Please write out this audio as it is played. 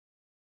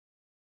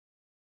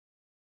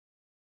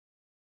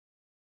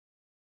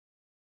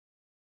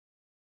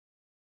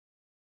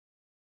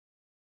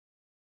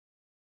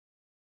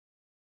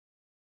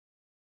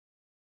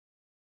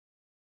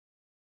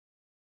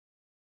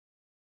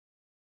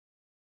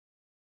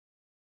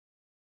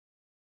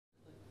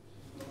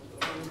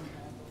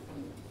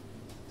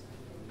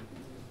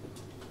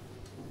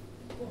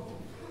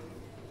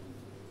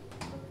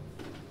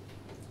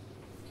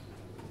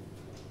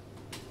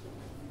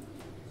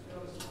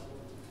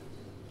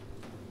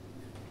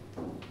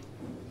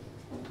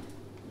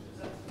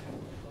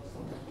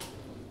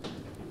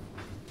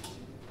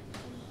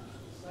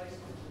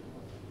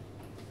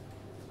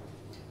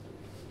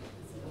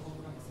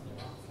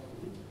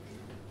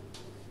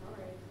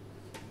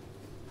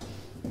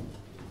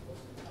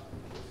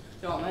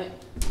You all right, mate?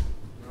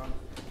 You alright?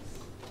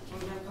 Want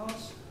to get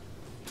cards?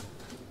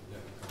 Yeah.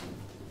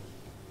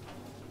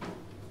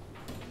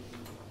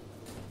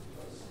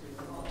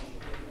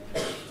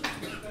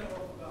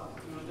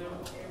 You want to do it?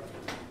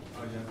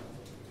 Oh yeah.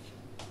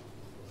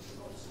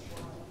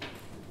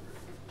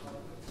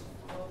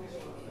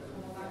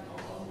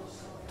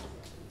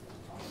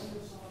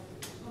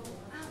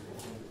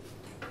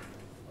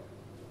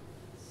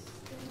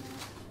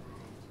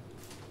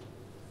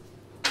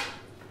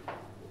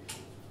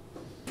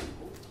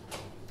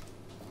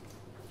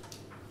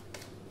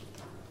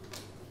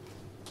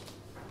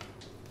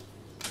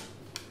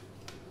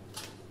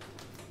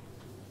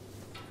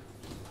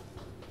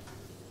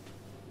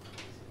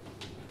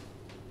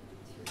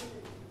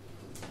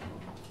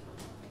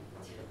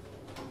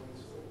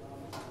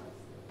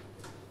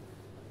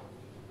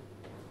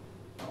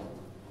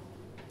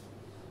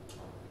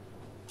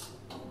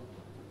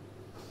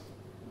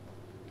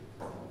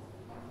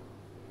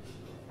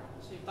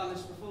 So you've done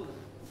this before then?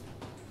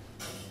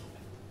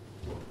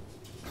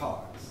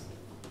 Cards.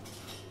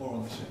 Or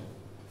on the ship.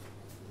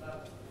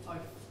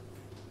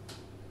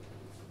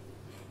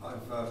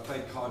 I've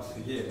played cards for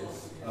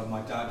years.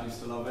 My dad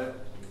used to love it.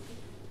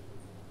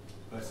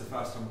 But it's the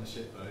first time on the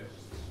ship though.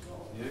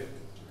 You?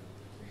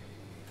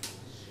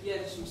 Yeah,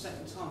 this is my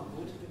second time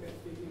aboard.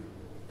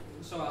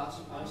 It's alright, I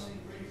suppose. A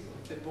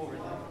bit boring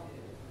though.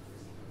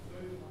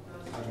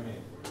 How do you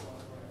mean?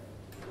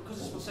 Because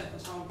it's my second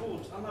time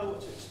aboard, I know what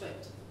to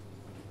expect.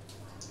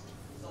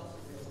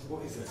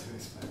 What is there to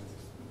expect?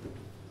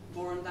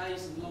 Boring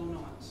days and long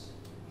nights.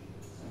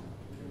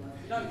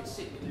 You don't get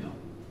sick, do you?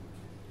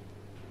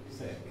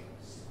 Sick?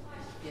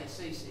 Yeah,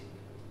 seasick.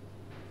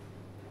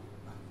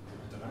 I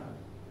don't know.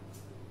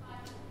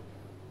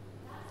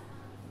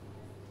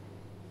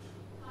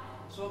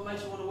 So what made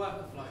you want to work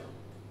afloat?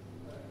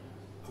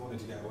 I wanted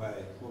to get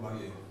away. What about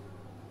you?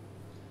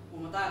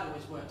 Well, my dad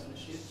always worked on the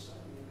ships.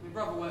 My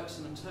brother works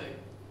on them too.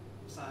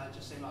 So it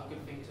just seemed like a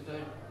good thing to do.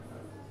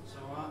 It's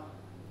alright.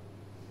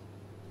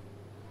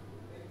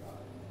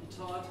 You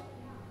tired?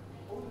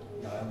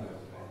 No, I'm okay.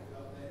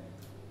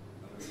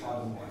 It's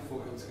harder than what I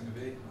thought it was going to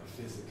be. Like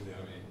physically, I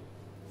mean.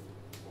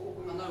 I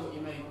know what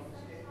you mean.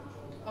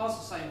 I was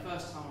the same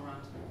first time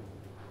around.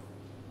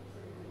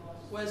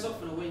 Wears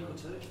off in a week or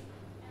two.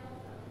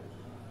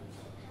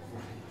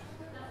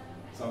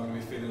 So I'm going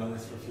to be feeling like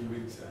this for a few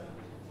weeks then.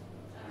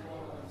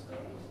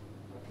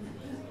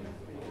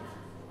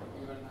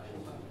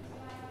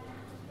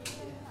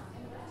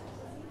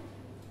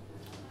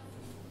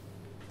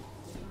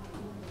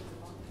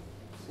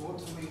 So what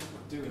do we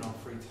do in our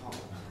free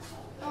time?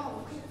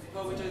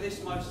 Well, we do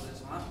this most of the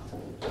time.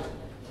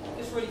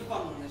 It's really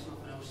fun when there's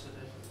nothing else to do.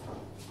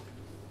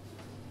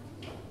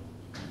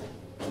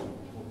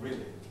 Well,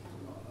 really?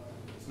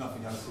 There's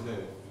nothing else to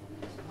do.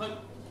 I hope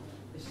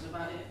this is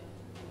about it.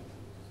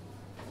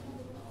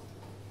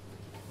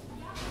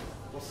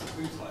 What's the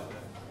food like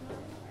then?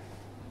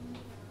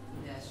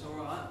 Yeah, it's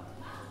alright.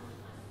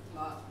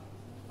 Like,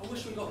 I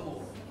wish we got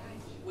more.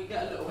 We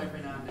get a little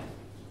every now and then.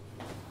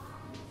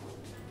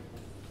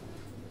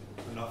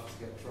 Enough to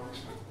get drunk?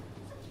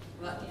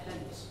 Well, that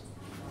depends.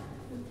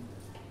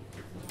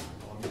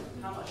 On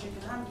How much you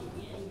can handle.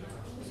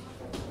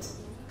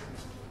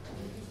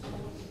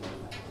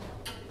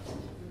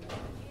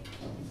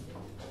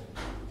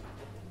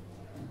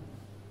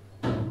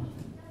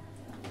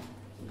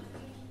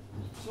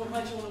 So what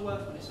made you want to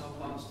work on this old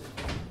bastard?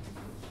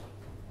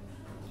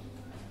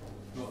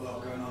 Not a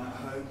lot going on at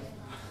home.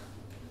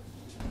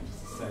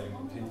 It's the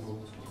same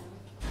people,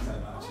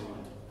 same attitude.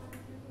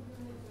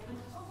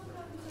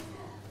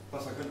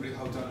 Plus I couldn't really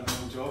hold down a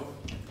normal job,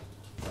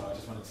 so I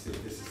just wanted to see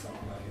if this is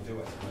something I can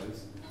do, I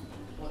suppose.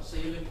 What, so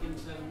you're looking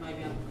to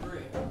maybe have a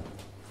career?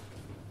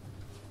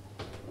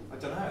 I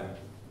don't know.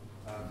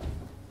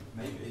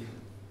 Maybe.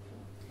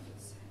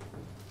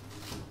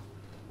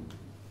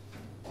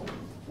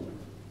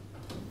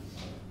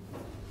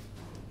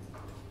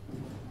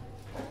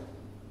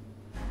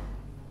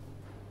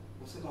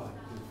 What's it like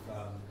with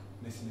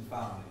missing your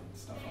family and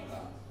stuff like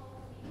that?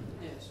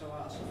 Yeah, it's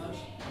alright, I suppose.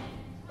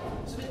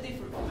 It's a bit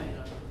different for me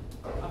though.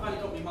 I've only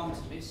got my mum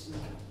to miss, and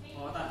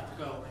well, I don't have a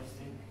girl or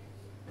anything.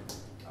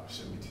 That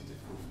shouldn't be too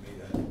difficult for me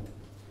then.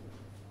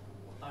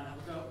 I don't have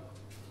a girl.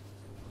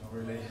 Not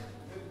really.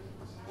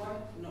 Why?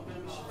 You're not going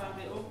to miss your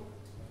family at all?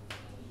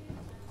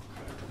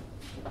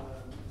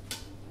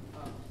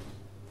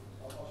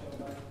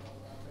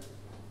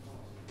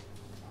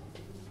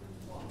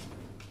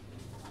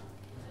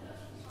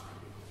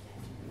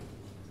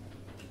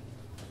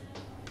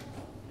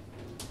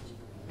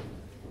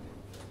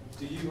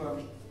 Do you know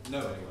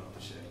anyone on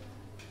the ship?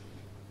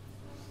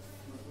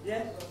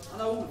 Yeah, I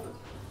know all of them.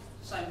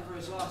 Same crew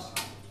as last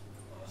time.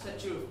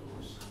 Except you, of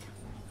course.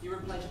 You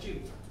replaced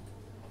you.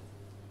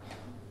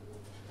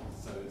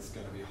 So it's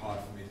going to be hard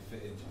for me to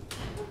fit in.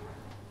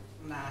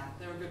 Nah,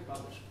 they're a good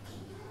bunch.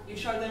 You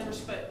show them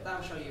respect,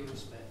 they'll show you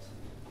respect.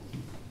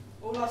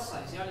 All I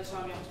say is the only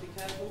time you have to be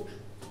careful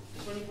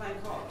is when you're playing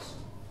cards.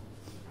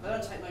 They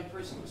don't take no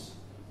prisoners.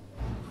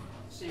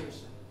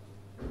 Seriously.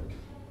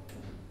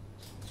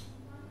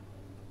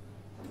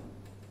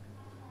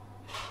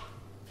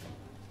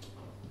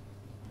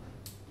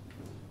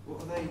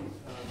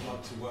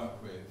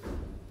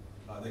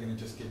 they going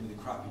to just give me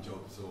the crappy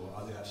jobs, or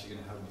are they actually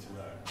going to help me to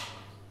learn?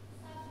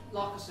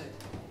 Like I said,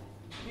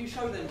 if you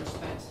show them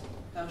respect,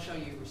 they'll show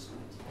you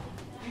respect.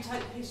 If you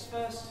take the piss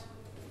first,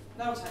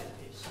 they'll take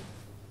the piss.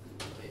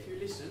 But if you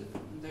listen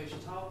and do as you're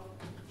told,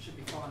 it should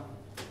be fine.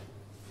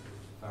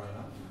 Fair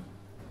enough.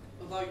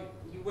 Although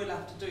you will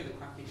have to do the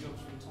crappy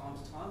jobs from time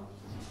to time.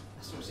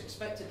 That's what's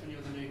expected when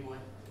you're the new boy.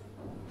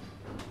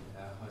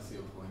 Yeah, I see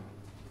your point.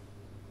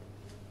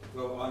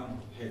 Well,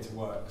 I'm here to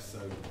work, so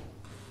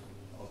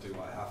I'll do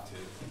what I have to.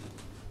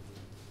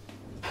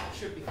 It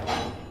should be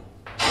fine.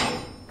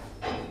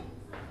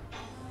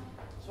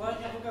 So why don't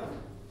you have a go?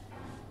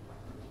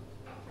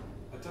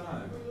 I don't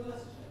know.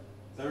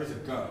 There is a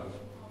girl,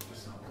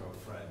 just not a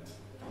girlfriend.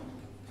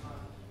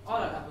 I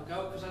don't have a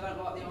go because I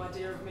don't like the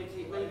idea of me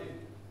keep leaving.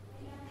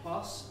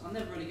 Plus, I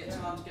never really get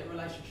time to get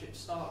relationships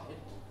started.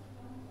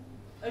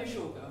 Who's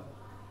your girl?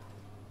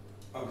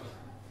 Oh,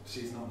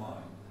 she's not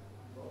mine.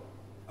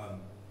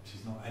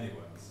 She's not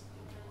anyone's.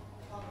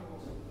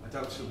 I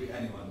doubt she'll be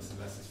anyone's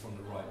unless it's from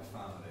the right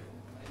family.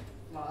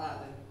 Like that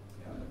then?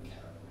 Yeah, I don't care.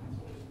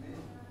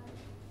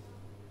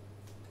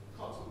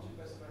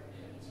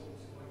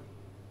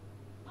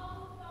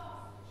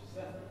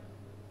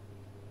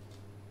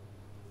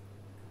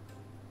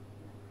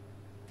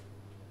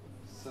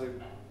 So,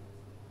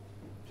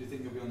 do you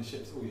think you'll be on the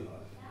ships all your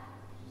life?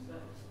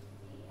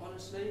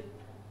 Honestly,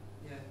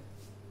 yeah.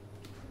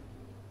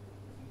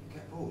 You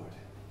get bored?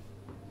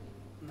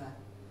 No.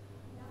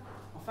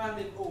 My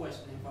family have always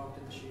been involved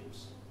in the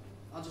ships.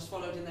 I just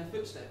followed in their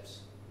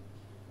footsteps.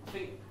 I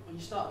think when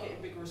you start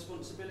getting bigger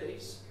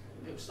responsibilities,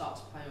 it'll start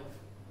to pay off.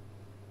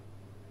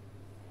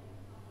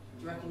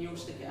 Do you reckon you'll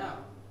stick it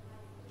out?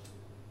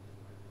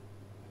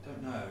 I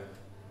don't know.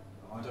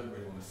 I don't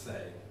really want to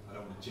say. I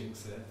don't want to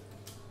jinx it.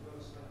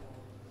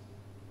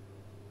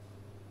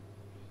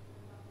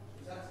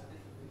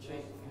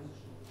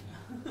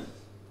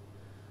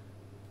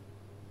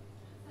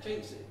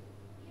 Jinx it.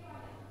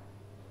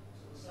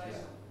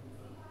 Yeah.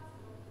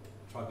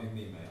 Try being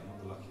me, mate. I'm not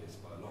the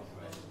luckiest by a long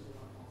way.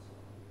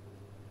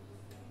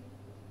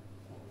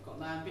 Got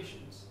no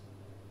ambitions?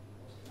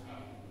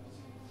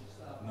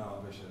 No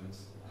ambitions,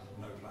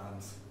 no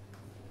plans,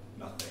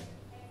 nothing.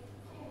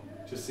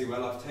 Just see where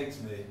life takes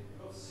me.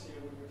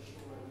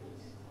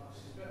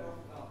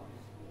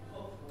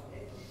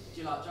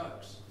 Do you like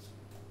jokes?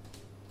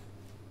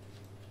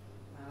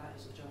 No, that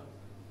is a joke.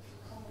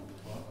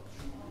 What?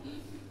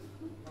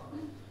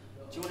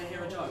 Do you want to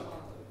hear a joke?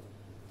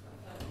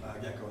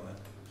 Yeah, go on then.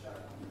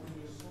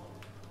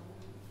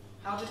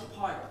 How did a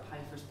pirate pay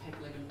for his peg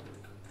leg and hook?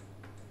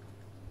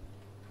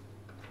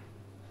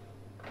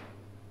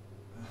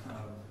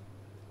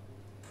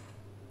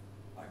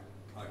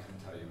 I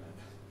couldn't tell you, mate.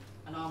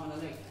 An arm and a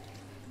leg.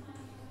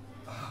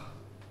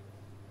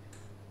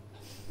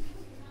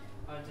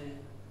 Oh dear.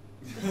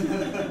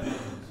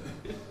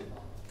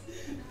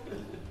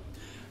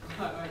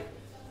 Right, wait.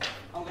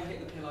 I'm going to hit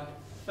the pillow.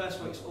 First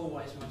week's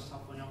always the most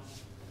tough on you.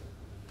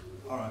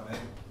 Alright,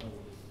 mate. Well,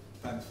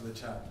 thanks for the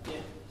chat.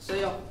 Yeah. See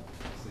ya.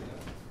 See ya.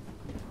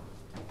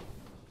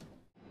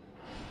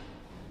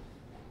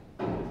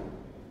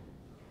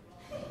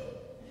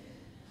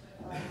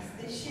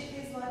 This ship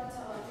is like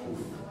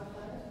TARDIS, I've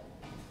heard.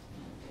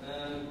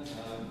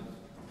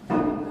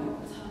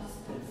 TARDIS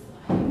looks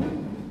like.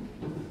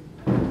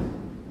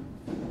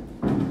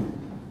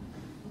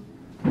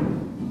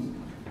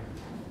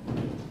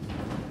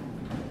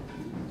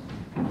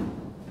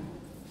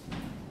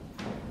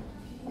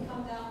 Can you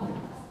come down?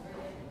 That's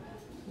brilliant.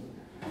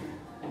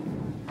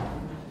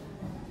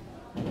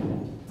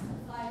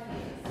 5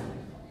 years.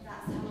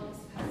 That's how long it's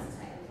supposed to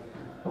take.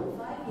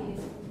 5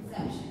 years from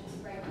conception to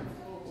breaking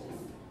orders.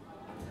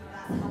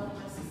 That's how long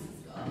my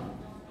sister's got.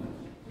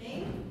 Me?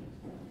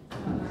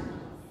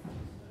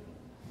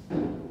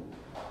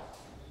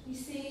 You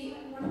see,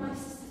 one of my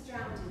sisters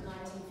drowned in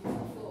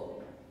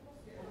 1954,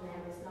 and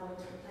there was no one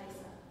to replace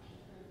her.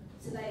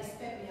 So they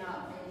sped me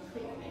up really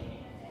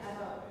quickly, add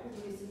up all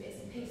the bits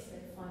and pieces they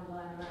could find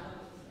lying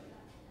around.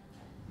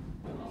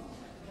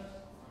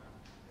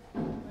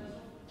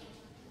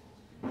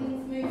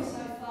 Things move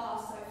so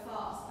fast,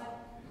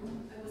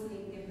 I wasn't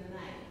even given a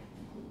name.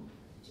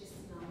 Just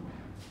a number.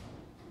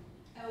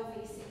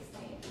 LV16.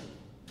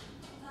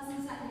 Doesn't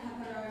exactly have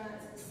her own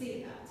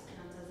see that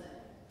now, does it?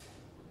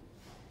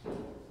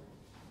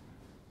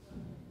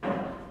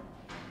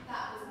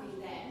 That was me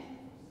then.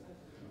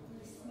 And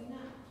this is me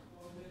now.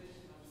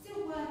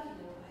 Still working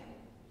in a way.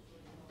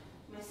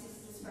 My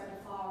sisters are spread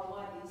far and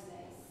wide these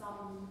days, some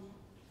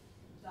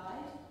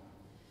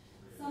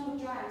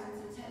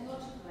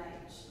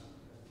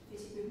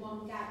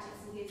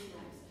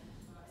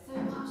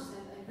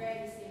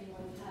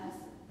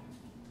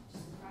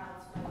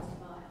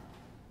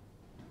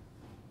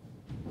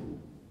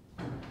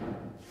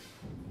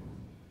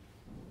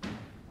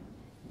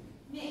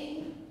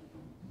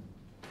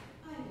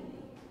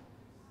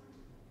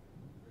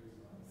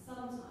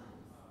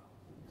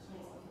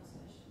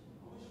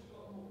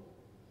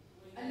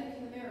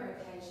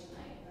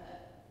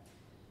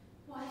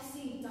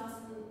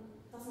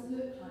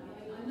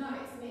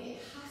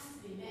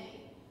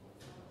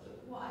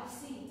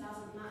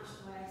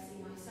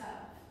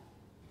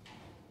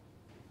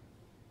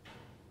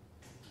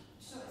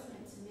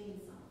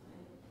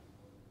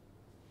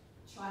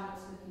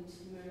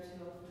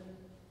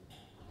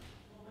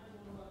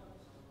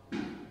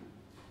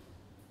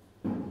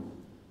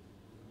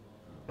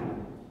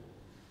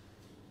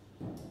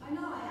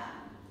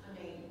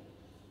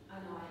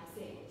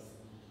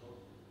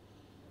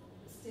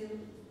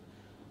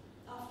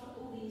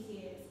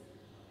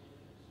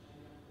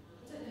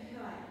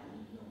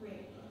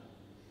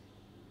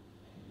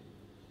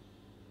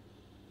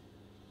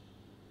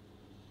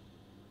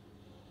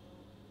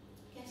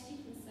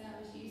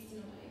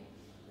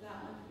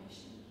without my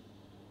permission.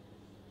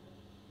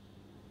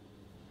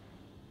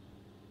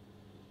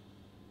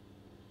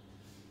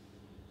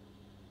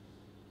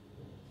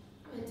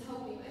 And they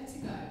told me where to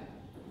go,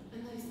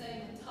 and they say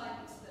I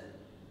tied to them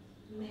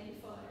and made me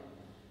follow.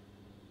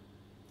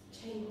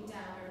 Chained me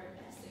down where it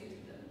best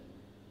suited them.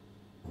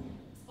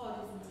 It's odd,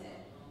 isn't it?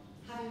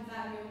 Having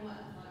value and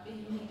worth like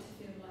being made to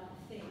feel like a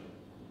thing.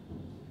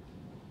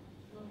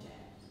 An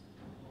object.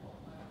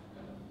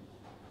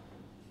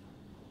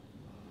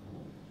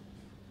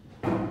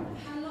 I've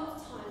had a lot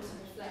of time to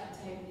reflect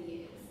over the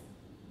years.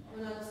 When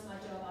I lost my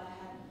job, I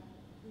had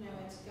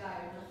nowhere to go,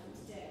 nothing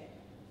to do.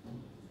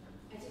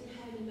 I didn't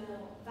have any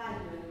more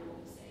value anymore,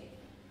 you see.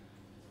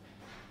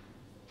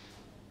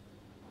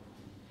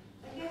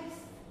 I guess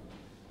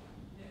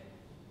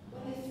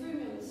when they threw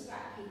me on the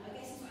scrap heap, I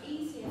guess it's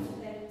easier for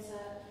them to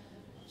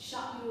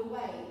shut you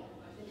away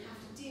than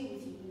have to deal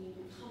with you when you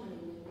become an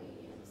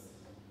inconvenience.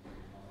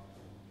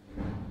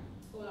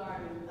 All I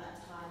remember that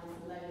time is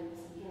the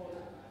loneliness and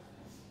boredom.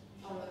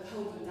 On the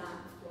cold and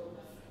damp floor.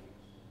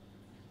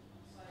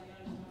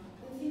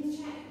 And things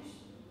change.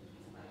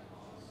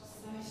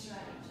 So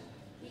strange.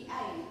 We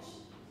age,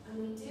 and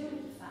we deal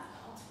with the fact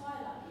that our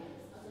twilight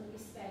years are going to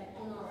be spent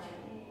on our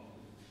own,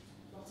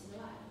 rotting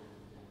away.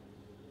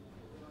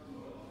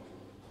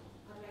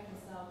 I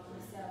reconciled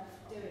myself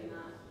doing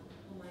that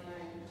on my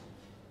own.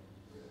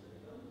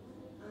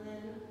 And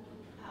then,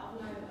 out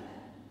of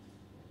nowhere,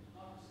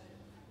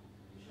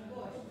 my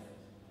boys.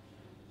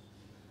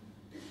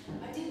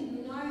 I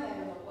didn't know they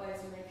were my boys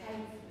when they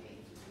came for me.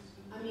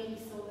 I merely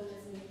saw them as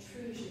an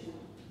intrusion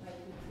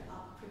waiting to put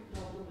up a crippled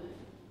old woman.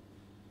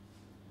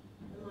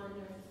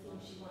 Reminder of the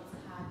things she once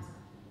had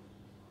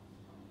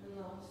and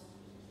lost.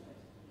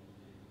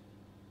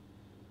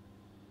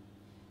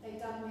 They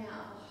dug me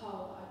out of the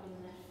hole I'd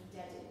been left for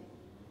dead in.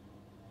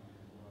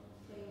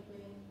 Cleaned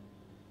me,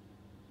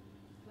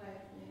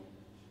 clothed me,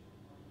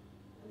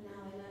 and now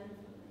they learn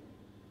from me.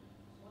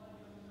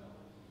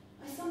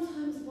 I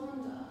sometimes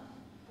wonder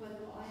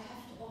whether what I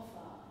have to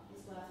offer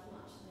is worth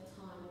much of the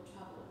time or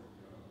trouble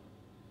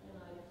that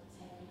I've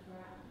taken her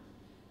out.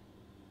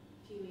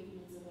 A few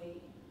evenings a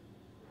week.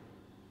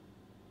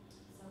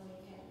 Some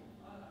weekend.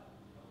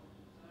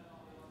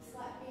 It's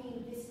like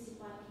being visited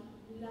by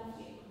people who love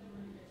you.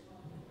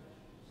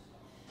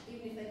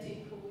 Even if they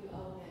do call you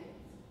old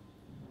names.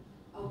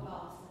 Old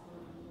bastard.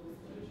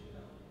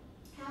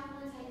 How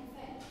can I take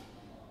offence?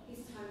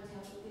 His tone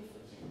tells me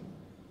differently.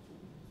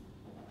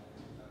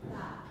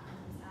 That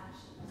and his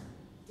actions,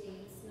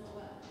 deeds, not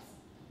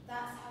words.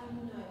 That's how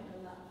you know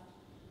you're loved.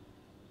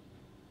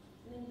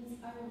 And in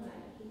his own way,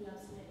 he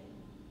loves me.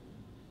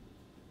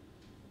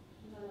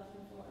 And I love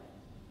him for it.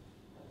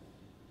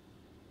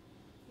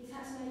 He's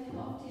had to make a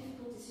lot of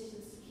difficult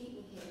decisions to keep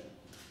me here,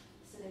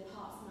 selling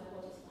parts of my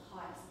body to the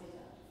highest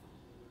bidder.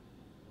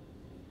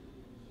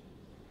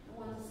 I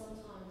wonder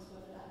sometimes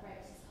whether that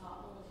breaks his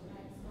heart more than it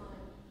breaks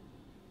mine.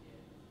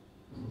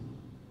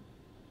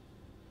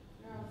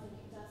 No, I think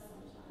it does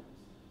sometimes.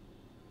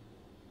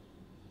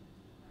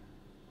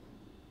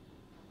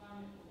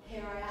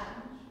 Here I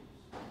am,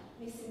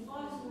 missing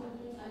vital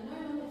organs. I no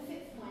longer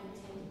fit for my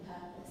intended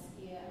purpose.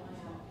 Here I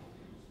am,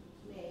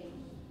 me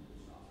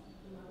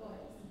and my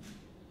boys.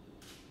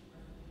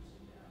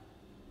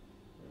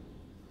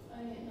 It's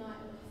only at night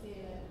when I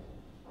feel it,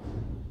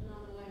 and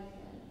I'm alone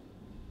again,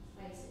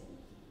 facing.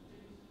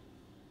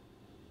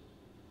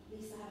 At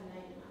least I have a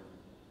name now.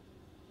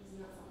 Isn't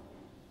that something?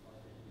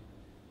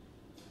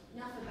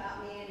 Enough about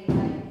me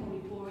anyway, I'm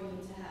probably boring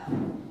you to hell.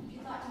 If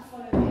you'd like to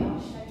follow me, I'll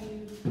show you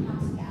how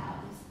to get out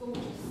of this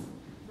gorgeous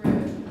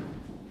room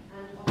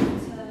and on to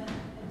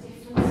a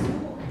different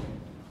story.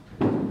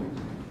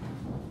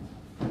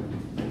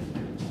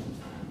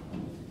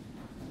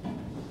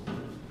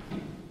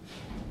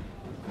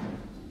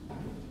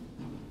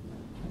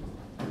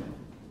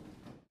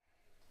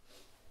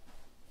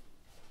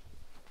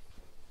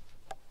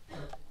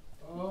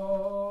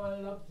 Oh, I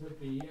love to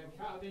be a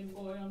cabin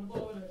boy on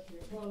board a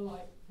ship of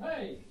light.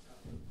 Hey!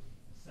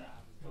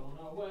 Sam's gone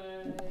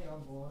away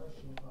on board a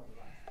ship of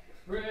light.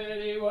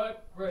 Pretty work,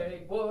 pretty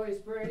boys,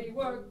 pretty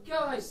work,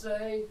 I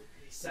say.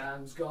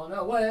 Sam's gone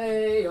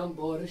away on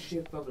board a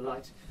ship of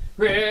light.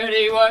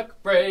 Pretty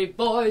work, pretty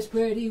boys,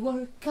 pretty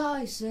work,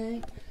 I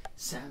say.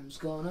 Sam's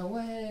gone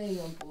away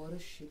on board a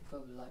ship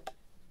of light.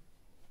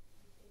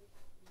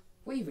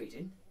 What are you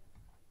reading?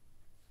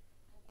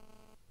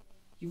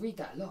 You read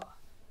that a lot.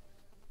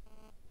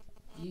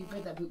 You've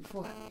read that book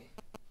before, haven't you?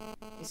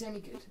 Is it any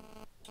good?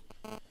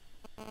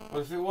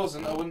 Well, if it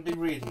wasn't, I wouldn't be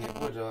reading it,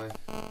 would I?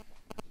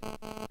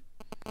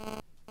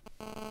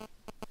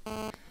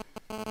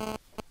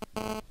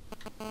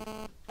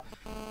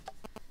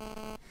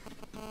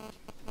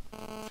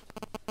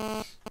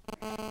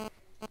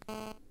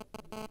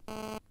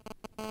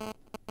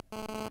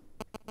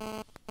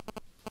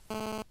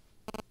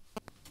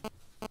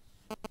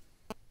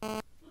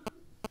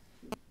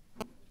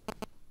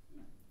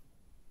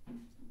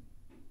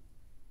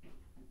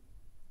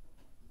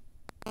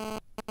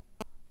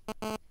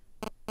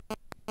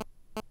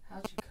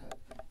 How'd you cope?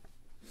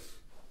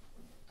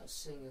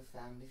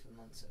 family for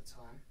months at a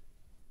time.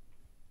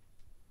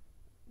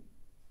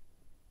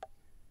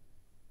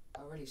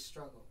 I really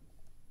struggle.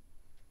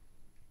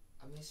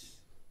 I miss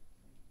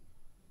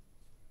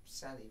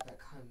Sally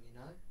back home, you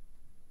know?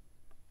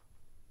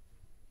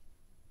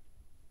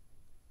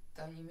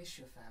 Don't you miss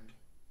your family?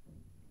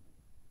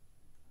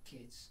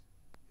 Kids?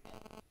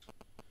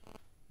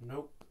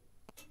 Nope.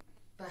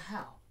 But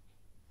how?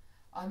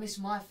 I miss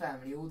my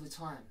family all the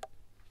time.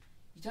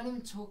 You don't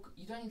even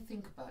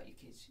think about your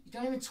kids. You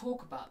don't even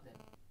talk about them.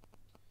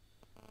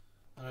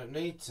 I don't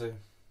need to.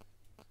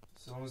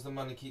 As long as the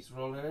money keeps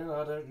rolling in,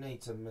 I don't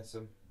need to miss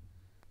them.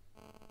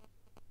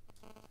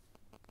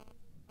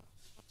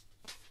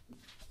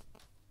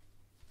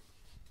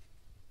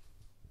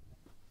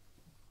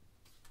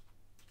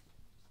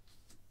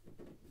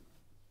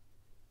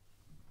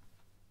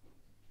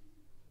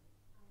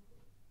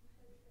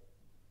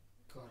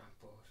 God, I'm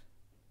bored.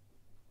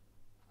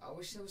 I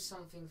wish there was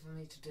something for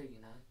me to do,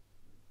 you know?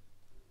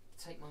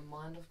 Take my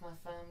mind off my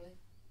family.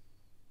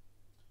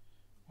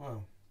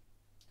 Well,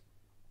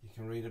 you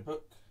can read a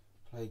book,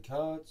 play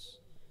cards.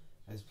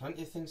 There's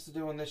plenty of things to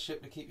do on this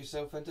ship to keep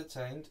yourself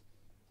entertained.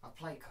 I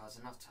play cards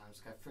enough times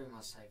to go through my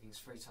savings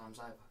 3 times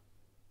over.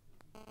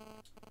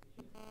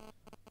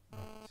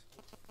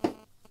 Right.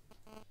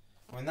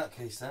 Well, in that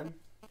case then,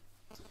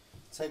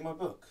 take my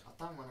book. I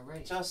don't want to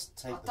read. Just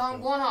take I the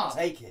don't book. wanna.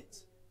 Take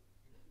it.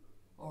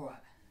 Alright.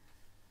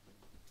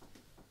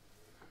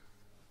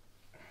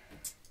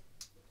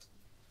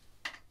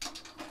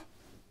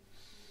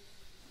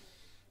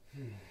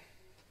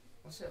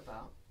 What's it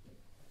about?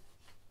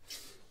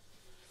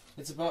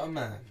 It's about a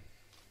man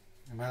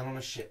on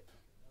a ship,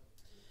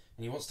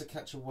 and he wants to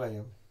catch a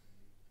whale.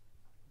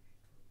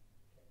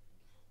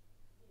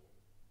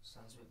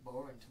 Sounds a bit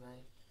boring to me.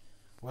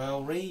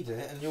 Well, read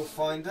it and you'll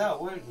find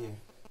out, won't you?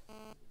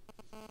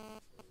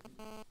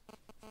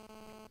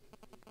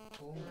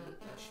 Colne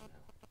Light Ship.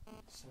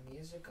 Some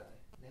years ago,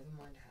 never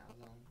mind how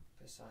long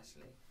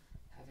precisely,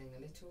 having a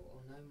little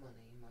or no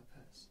money in my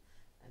purse,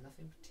 and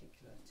nothing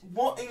particular to...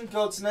 What in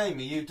God's name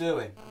are you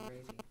doing? I'm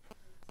reading.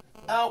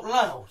 Out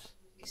loud!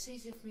 It's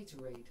easier for me to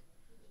read.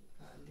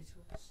 But a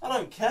little... I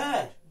don't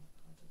care.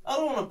 I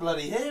don't want to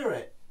bloody hear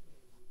it.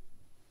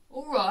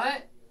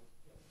 Alright.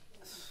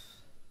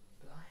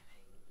 Blimey.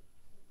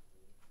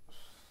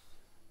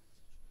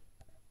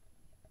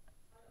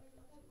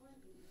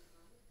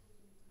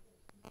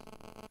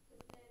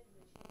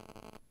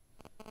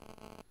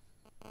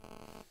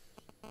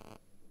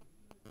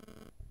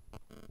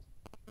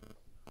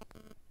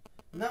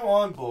 Now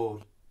I'm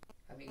bored.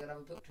 Have you got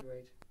another book to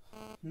read?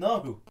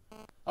 No.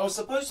 I was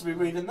supposed to be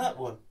reading that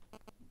one.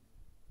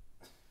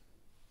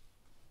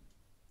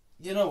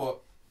 You know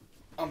what?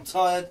 I'm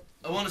tired.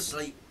 I want to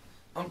sleep.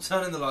 I'm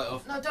turning the light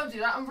off. No, don't do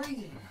that. I'm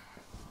reading.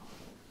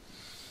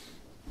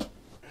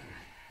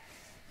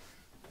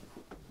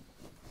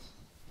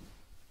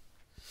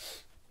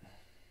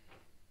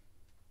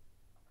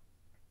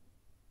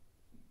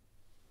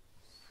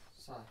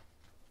 So,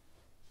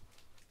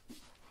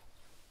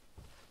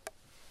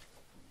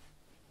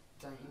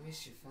 don't you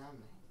miss your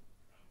family?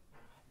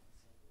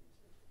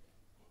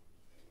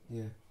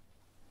 Yeah.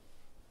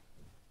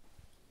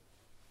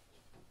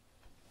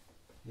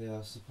 Yeah,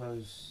 I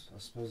suppose I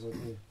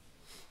do.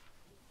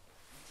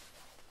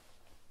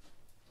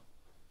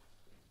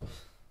 I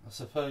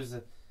suppose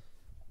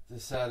the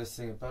saddest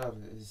thing about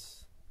it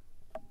is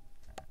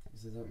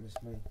they don't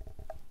miss me.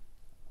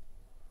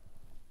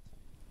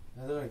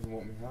 They don't even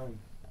want me home.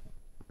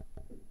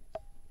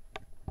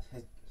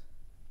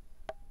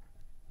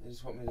 They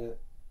just want me to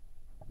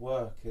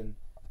work and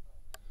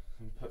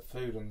put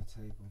food on the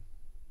table.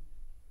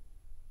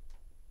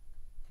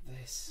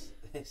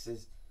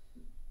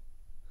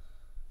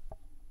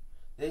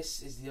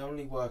 This is the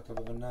only work I've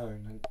ever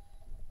known, and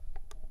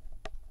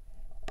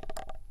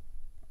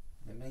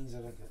it means I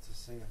don't get to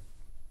see them.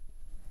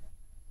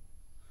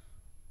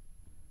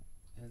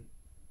 And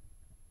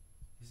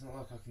it's not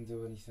like I can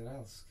do anything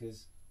else,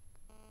 because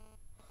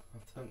I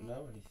don't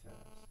know anything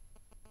else.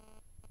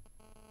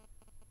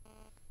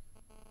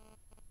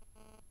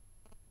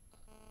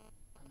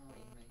 I know what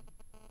you mean.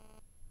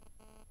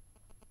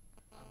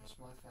 I miss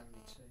my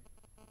family too.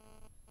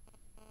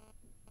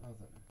 I don't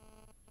know.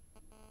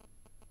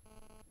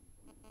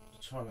 I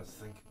try not to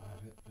think about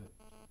it, but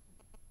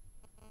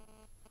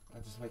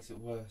that just makes it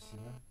worse, you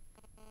know?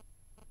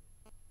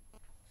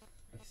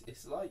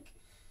 It's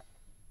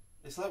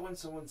like when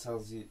someone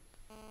tells you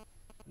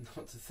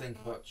not to think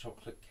about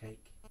chocolate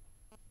cake,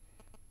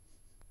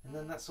 and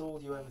then that's all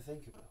you ever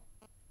think about.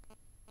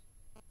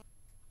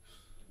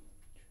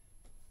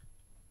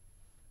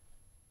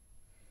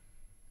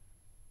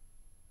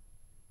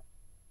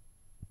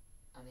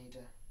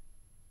 Anita,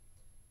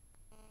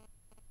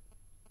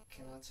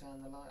 can I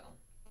turn the light on?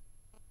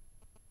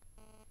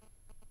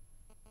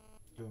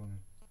 Go on then.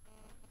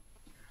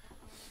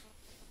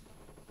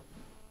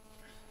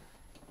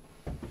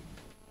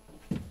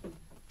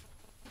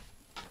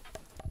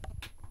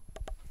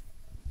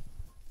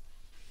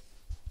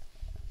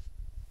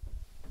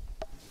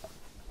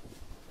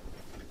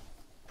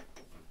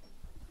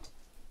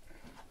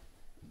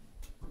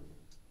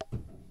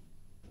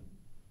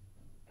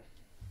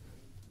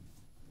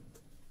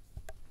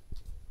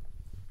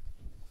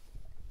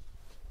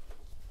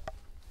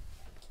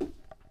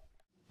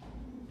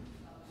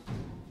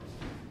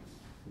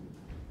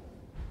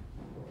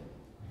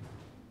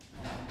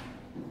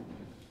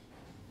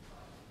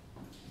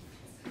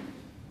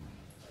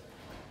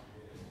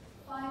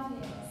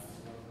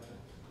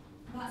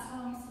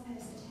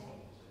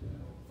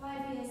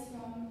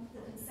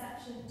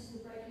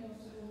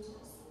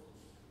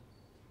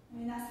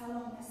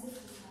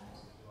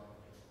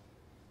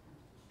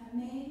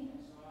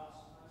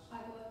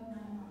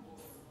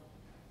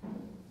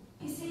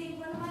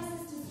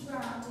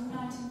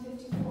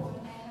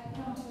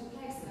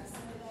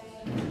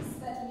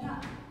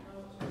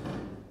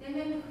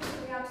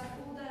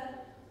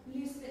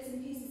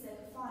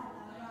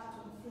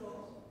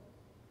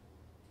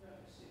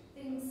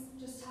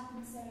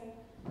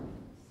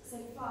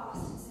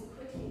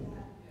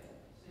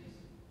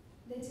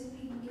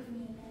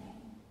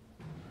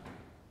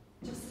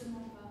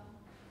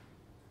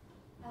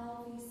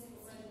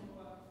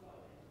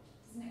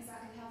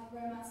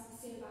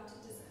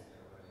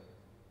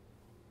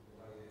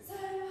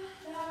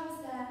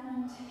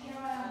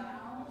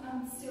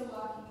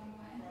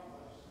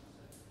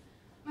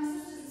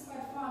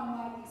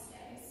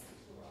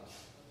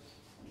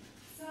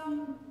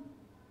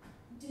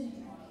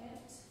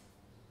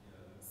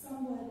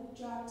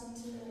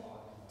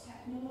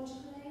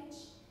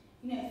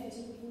 you know,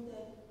 fitted with all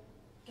the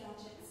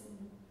gadgets and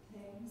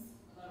things.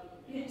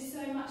 You know,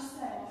 so much so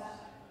that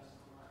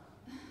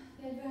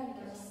they rarely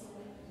go to see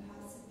the open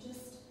house, and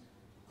just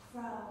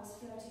crowds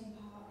floating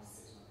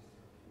past.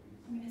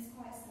 I mean, it's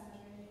quite sad,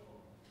 really.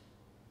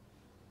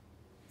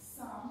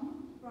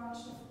 Some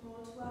branched off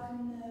abroad to work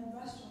in the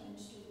restaurant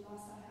industry, the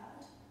last I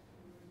heard.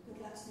 Good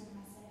luck to them,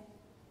 I say.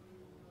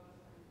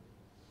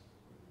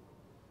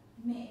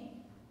 Me.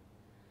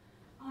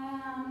 I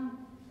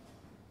am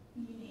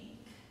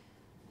unique.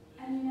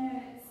 And you know,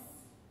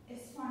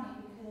 it's funny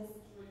because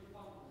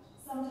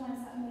sometimes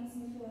that makes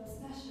me feel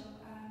special,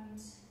 and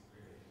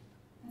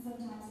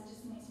sometimes it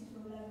just makes me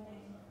feel lonely.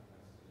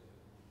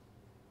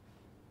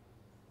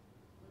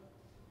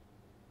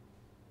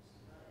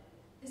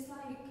 It's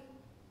like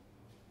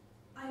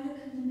I look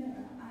in the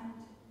mirror and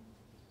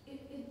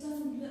it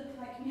doesn't look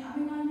like me. I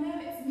mean, I know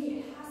it's me,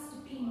 it has to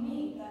be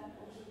me, but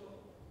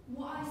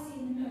what I see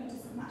in the mirror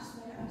doesn't match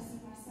the way that I see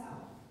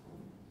myself.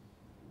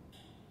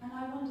 And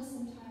I wonder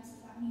sometimes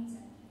if that means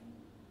anything.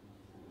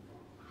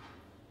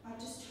 I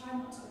just try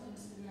not to look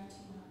into the mirror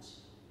too much.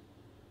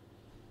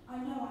 I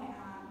know I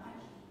am.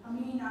 I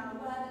mean, I'm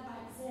aware that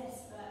I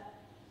exist,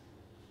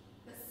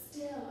 but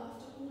still,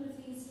 after all of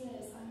these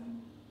years,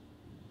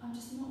 I'm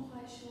just not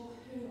quite sure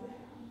who I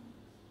am.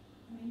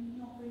 I mean,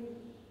 not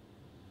really.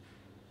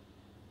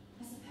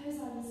 I suppose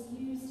I was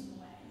used in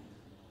a way,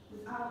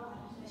 without my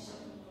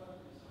permission.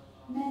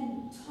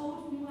 Men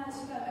told me where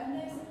to go, and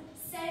those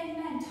same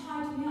men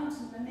tied me up to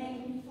them and made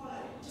me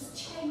follow, just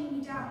chaining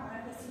me down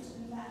where I listened to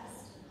them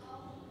best.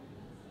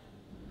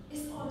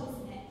 It's odd,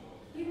 isn't it?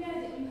 You know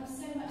that you have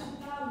so much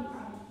value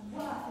and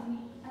worth,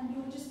 and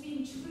you're just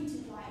being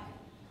treated like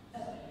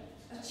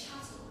a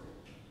chattel,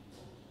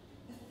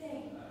 a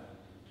thing,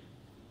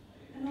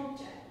 an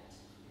object.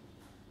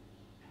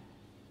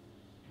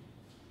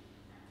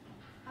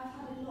 I've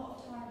had a lot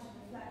of time to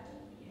reflect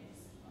over the years.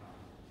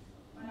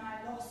 When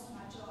I lost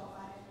my job, I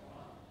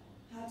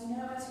had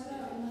nowhere to go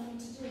and nothing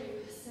to do,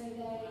 so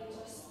they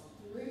just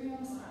threw me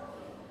on the side.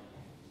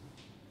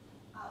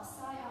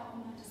 Outside, out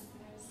on, I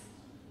suppose.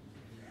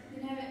 You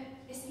know,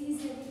 it's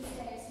easier these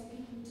days for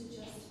people to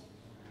just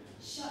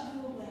shut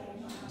you away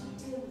and not have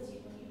to deal with you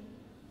when you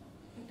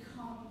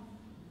become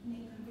an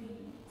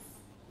inconvenience.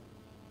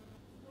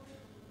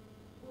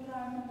 All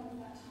I remember of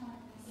that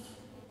time was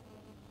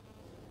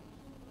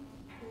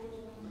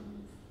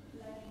boredom,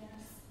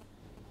 loneliness,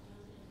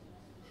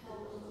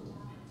 held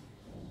down.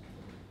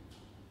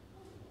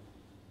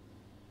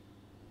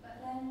 But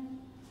then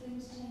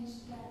things changed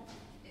again.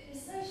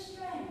 It's so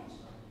strange.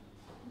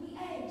 We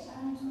age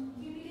and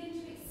we begin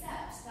to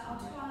accept that our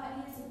twilight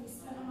years will be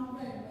spent on our own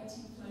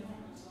waiting for the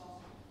end.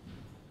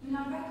 I mean, I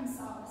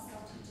reconcile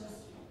myself to just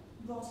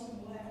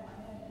rotting away on my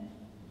own.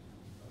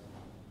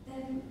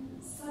 Then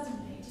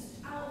suddenly,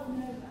 just out of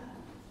nowhere,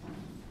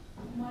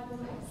 my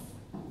boys.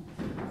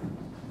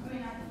 I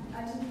mean,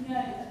 I didn't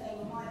know that they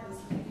were my boys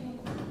when they came,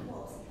 of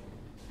course.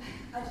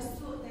 I just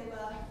thought they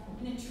were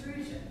an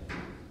intrusion,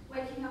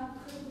 waking up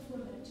a crippled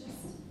woman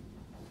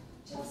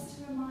just to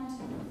remind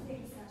her of the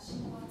things that she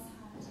once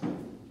had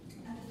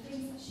and the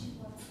things that she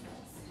once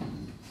was.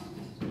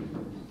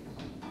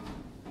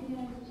 You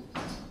know,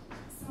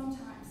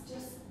 sometimes,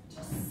 just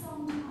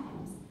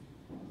sometimes,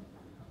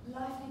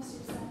 life gives you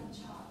a second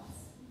chance.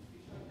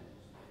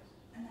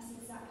 And that's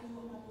exactly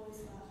what my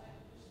boys were.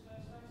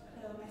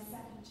 They were my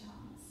second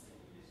chance.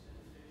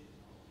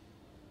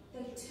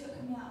 They took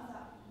me out of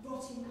that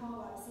rotting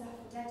hole I was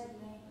left for dead, and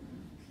they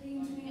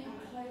cleaned me and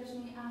clothed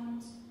me,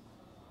 and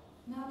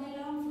now they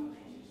learn from me.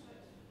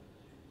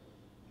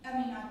 I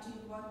mean, I do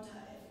wonder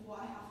if what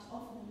I have to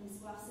offer them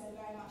is worth so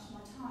very much of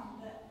my time,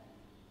 but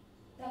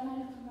then I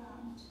look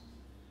around.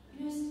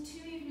 You know, it's 2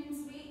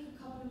 evenings a week, a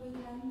couple of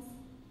weekends.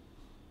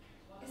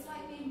 It's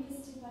like being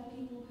visited by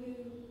people who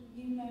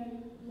you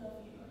know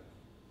love you,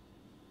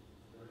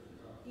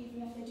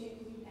 even if they do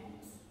give you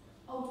names.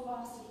 Old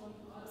bastard one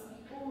calls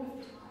me all of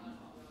the time.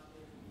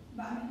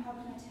 But I mean, how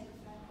can I take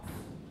offence?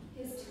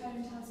 His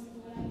tone tells me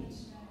all I need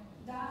to know.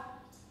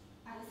 That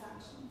and his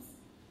actions.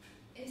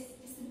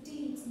 It's the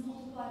deeds, not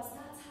the words.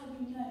 That's how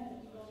you know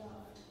that you are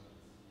loved.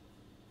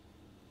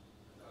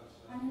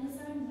 And in his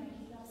own way,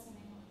 he loves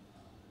me.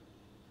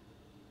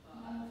 And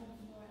I love him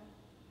for it.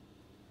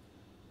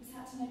 He's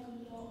had to make a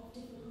lot of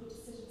difficult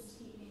decisions to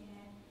keep me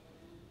here,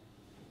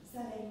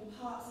 selling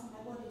parts of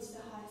my body to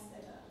the highest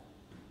bidder.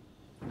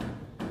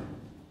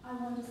 I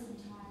wonder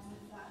sometimes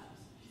if that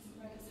doesn't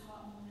break his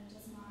heart more than it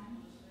does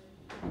mine.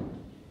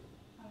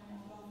 I mean,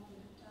 I'd rather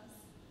believe it does.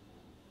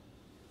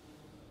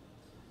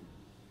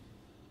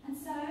 And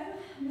so,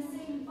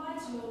 missing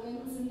vital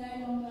organs and no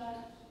longer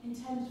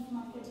intended for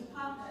my fitter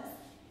purpose,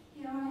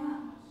 here I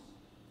am.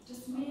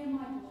 Just me and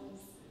my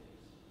boys.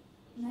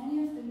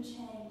 Many of them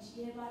change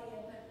year by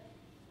year, but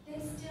they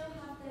still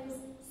have those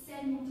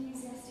same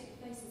enthusiastic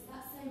faces,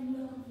 that same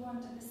look of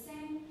wonder, the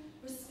same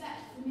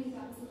respect for me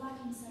that was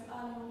lacking so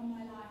early on in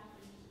my life.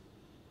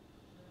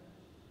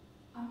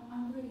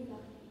 I'm really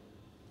lucky.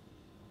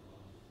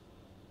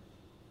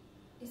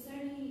 It's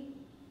only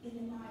in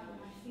the night when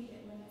I feel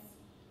it, when it's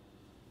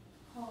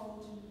cold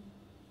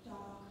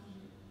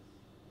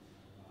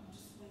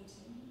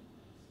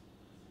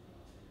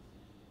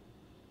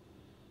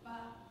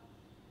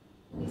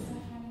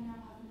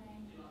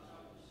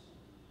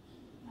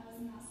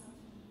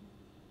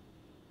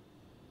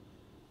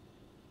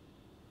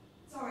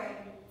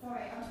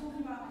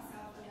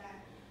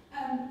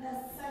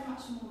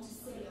much more to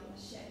see on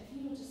the ship.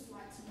 If you would just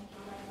like to make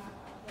your way back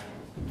up there.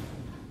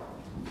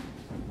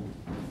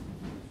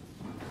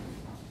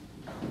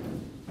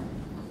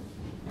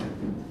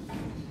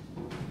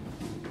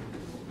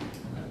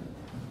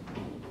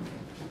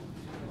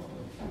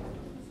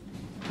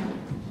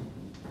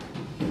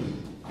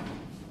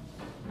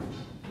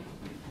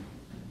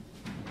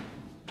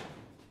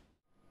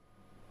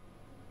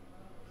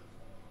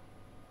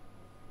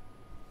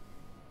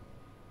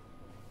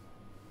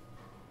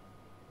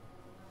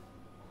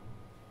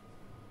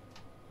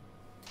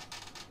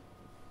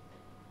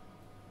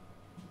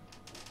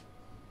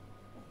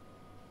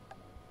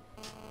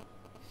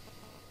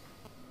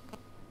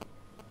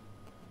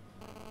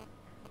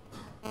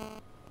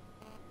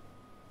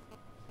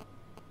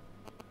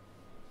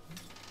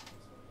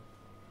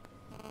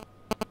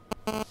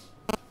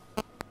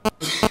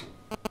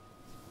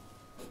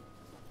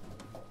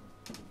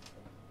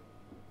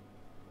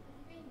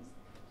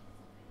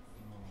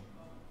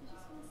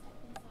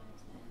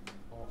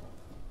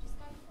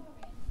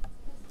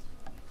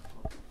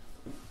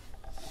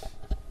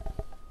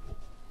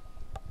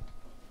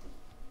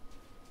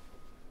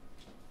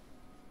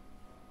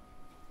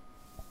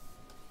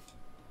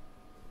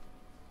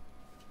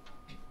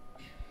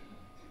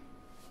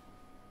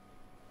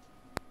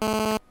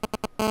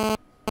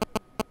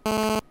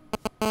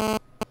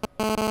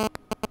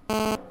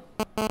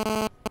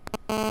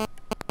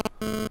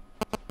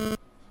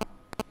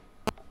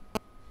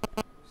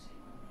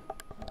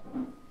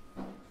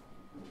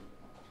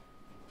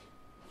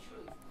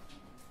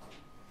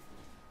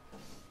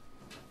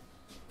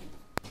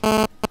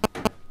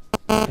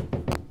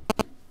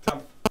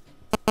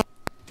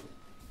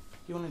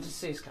 You wanted to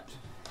see us, Captain?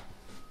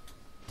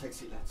 Take a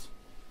seat, lads.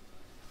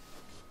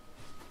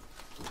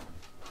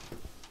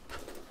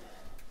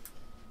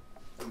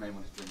 You may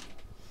want to drink.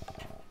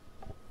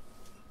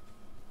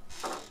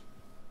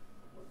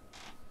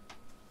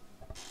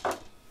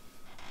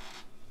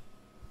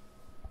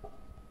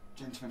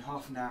 Gentlemen,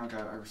 half an hour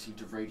ago I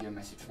received a radio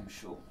message from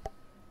shore.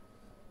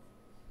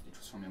 It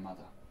was from your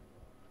mother.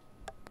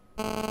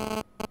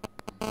 I'm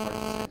sorry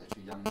to say that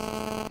your young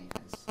sister Penny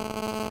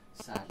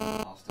has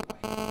sadly passed away.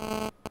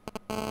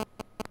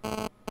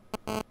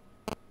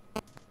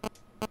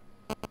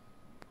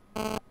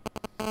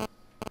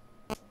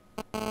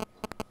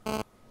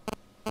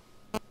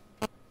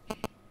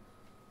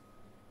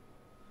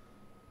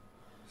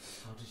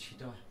 How did she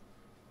die?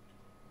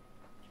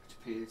 It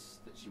appears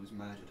that she was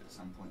murdered at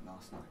some point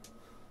last night.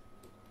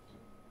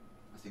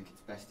 I think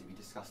it's best if you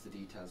discuss the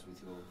details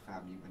with your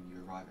family when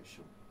you arrive at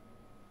shore.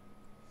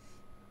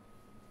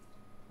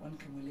 When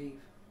can we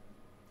leave?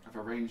 I've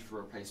arranged for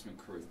a replacement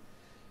crew.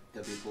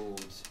 They'll be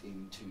aboard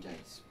in 2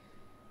 days.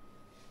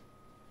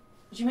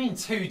 What do you mean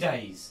 2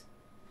 days?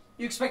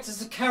 You expect us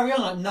to carry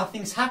on like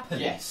nothing's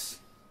happened? Yes.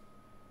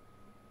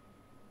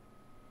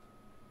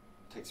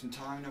 Take some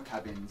time in your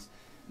cabins,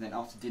 and then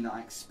after dinner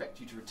I expect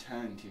you to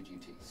return to your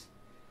duties.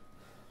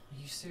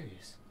 Are you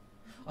serious?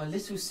 Our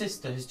little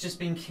sister has just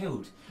been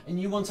killed, and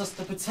you want us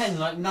to pretend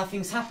like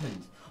nothing's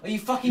happened? Are you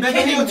fucking Remember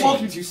who kidding you're me?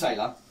 talking to,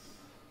 sailor?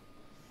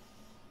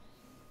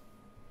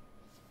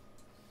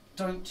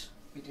 Don't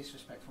be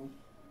disrespectful.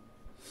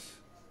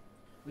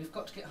 We've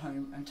got to get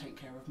home and take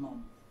care of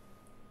Mom.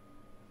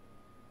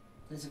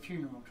 There's a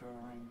funeral to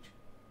arrange.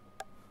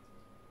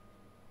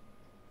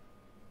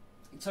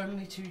 It's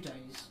only 2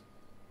 days.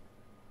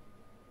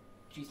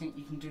 Do you think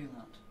you can do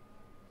that?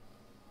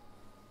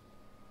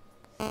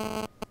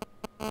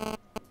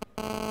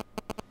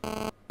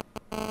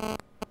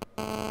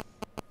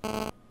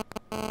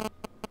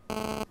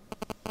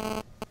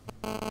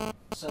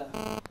 Sir.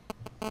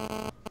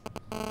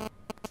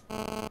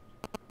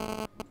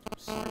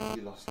 Sorry if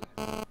you lost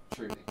her.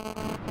 Truly.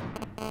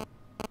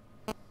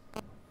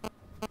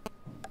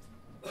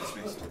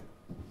 Dismissed.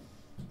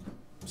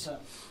 Sir.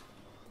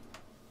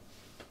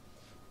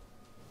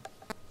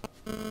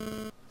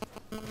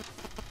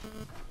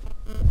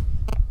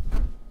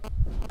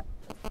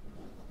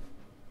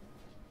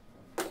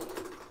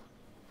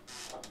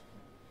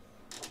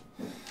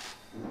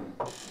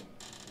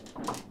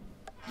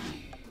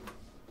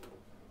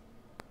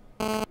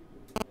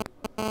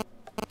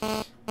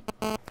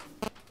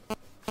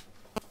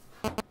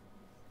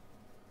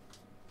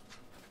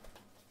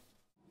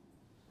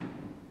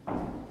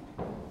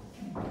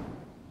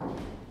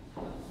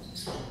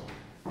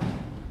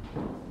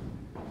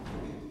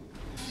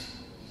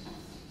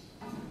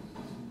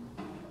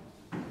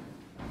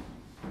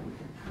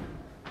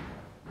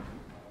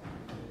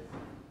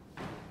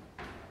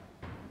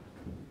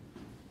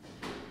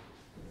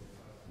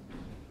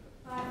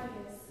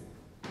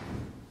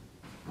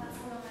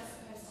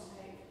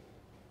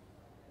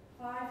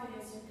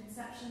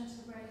 Conception to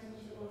the grave of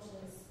your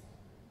daughters.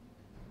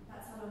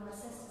 That's how long my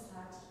sisters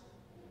had.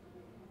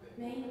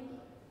 Me,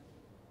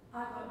 I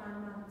got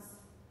 9 months.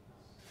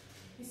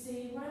 You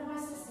see, one of my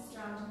sisters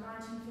drowned in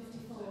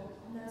 1954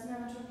 and there was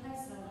no one to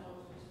replace her.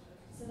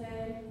 So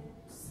they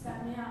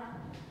stepped me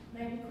up,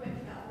 made me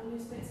quickly get all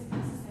these bits and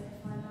pieces they could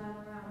find lying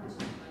around.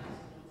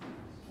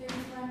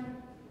 Things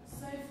went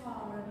so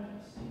far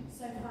and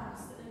so fast.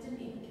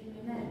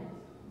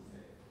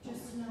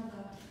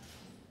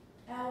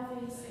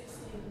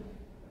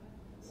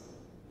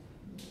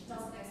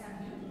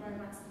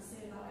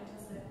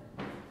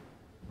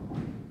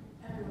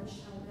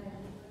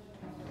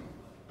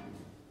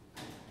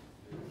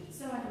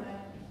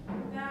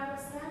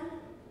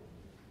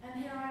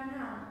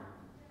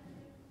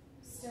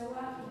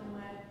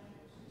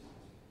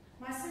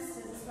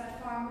 spread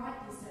far and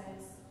wide these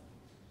days.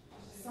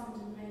 Some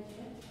didn't make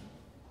it,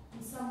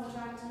 and some were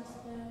dragged into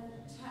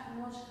the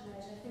technological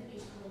age, I think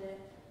you'd call it,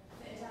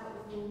 fitted out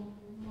with all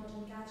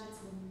modern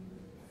gadgets and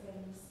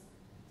things.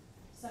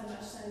 So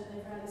much so that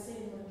they rarely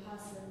see them in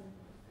person.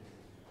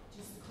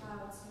 Just the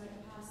crowds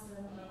going past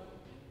them.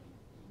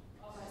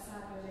 Quite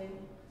sad,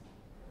 really.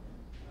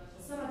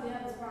 Some of the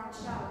others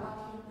branched out,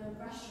 working in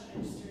the restaurant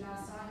industry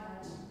last I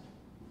heard.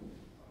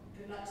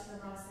 Good luck to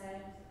them, I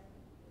say.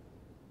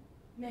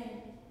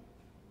 Me.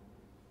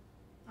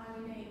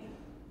 I'm unique.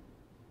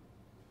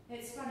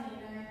 It's funny,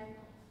 you know,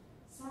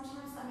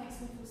 sometimes that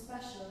makes me feel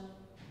special.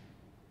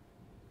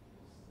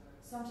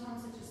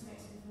 Sometimes it just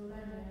makes me feel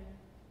lonely.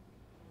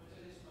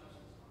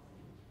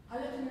 I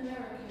look in the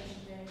mirror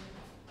occasionally.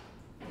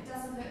 It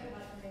doesn't look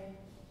like me.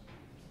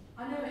 I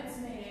know it's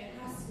me, it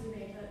has to be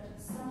me, but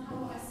somehow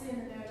what I see in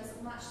the mirror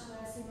doesn't match the way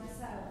I see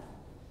myself.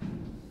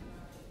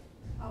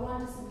 I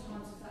wonder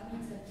sometimes if that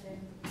means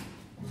anything.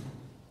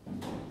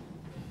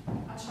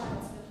 I try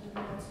not to look in the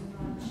mirror too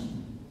much.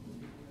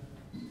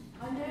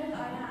 I know that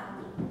I am.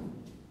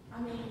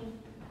 I mean,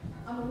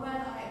 I'm aware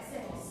that I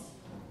exist.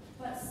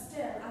 But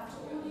still, after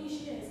all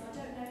these years, I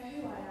don't know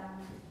who I am.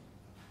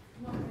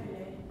 Not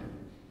really.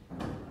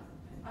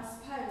 I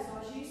suppose I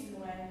was used in a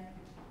way,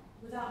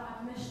 without my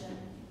permission.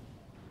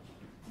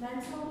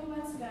 Men told me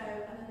where to go,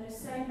 and then those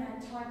same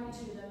men tied me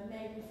to them and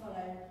made me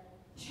follow,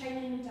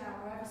 chaining me down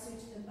wherever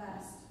suited them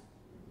best.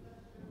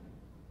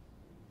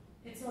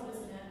 It's odd,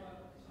 isn't it?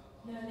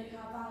 Knowing that you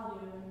have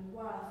value and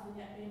worth, and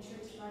yet being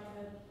treated like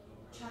a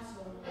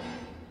chattel,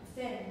 a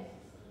thing,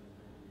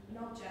 an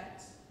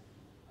object.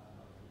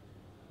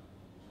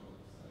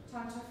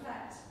 Time to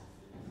reflect.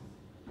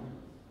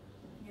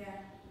 Yeah,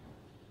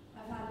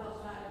 I've had a lot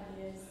of that over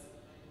the years.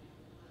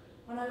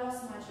 When I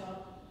lost my job,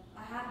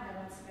 I had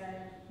nowhere to go,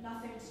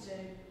 nothing to do.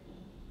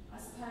 I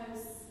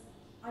suppose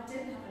I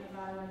didn't have any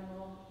value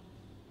anymore,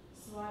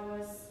 so I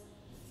was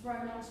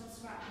thrown onto the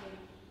scrap heap.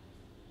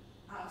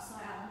 Out of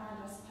sight, out of mind,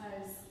 I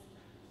suppose.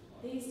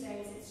 These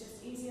days, it's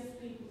just easier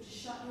for people to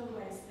shut you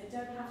away so they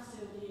don't have to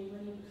deal with you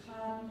when you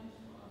become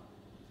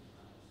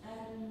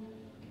an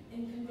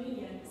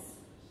inconvenience.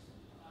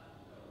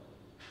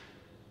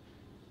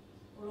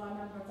 All I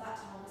remember of that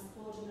time was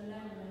boredom and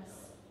loneliness.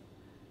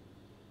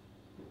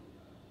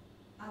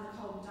 And the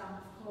cold and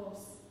damp, of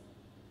course.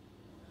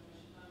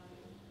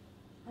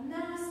 And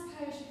then I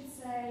suppose you could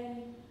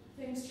say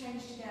things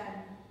changed again.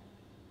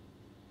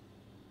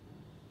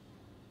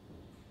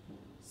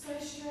 So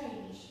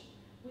strange.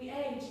 We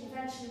age and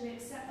eventually we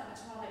accept that our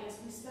twilight years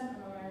we spent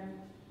on our own,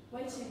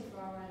 waiting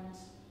for our end.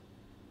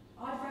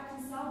 I'd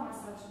reconciled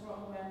myself to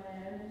rot away on my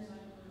own, and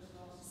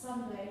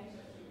suddenly,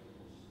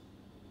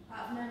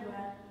 out of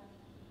nowhere,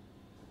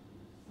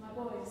 my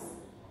boys.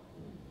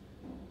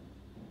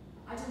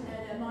 I didn't know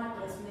they were my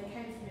boys when they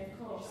came for me, of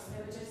course.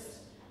 They were just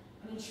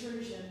an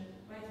intrusion,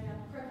 waking up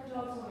a crippled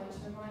old woman to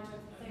remind her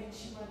of the things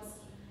she once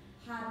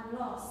had and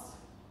lost.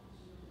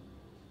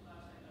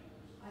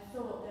 I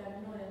thought they were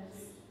an annoyance.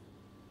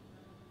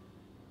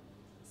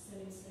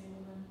 Silly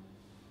woman.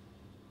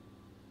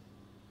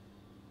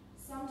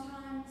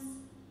 Sometimes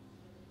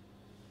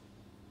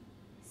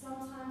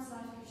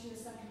life gives you a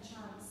second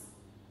chance.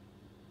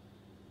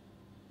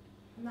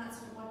 And that's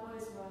what my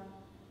boys were.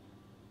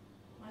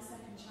 My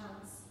second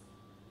chance.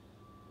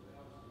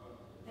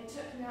 They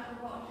took me out of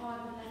the rotten hard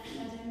and left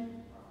me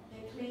in.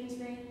 They cleaned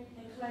me,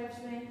 they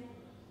clothed me,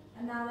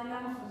 and now they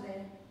long for me.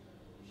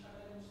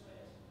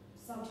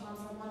 Sometimes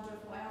I wonder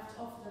if what I have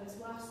to offer them is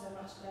worth so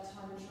much of their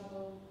time and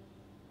trouble.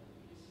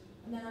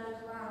 And then I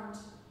look around.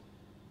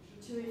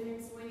 2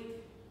 evenings a week,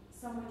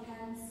 some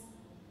weekends.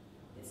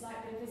 It's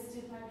like being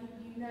visited by people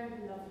you know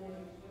who love you.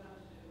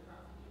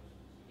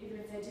 Even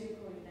if they do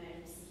call you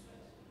names.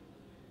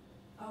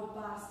 Oh,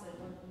 bastard,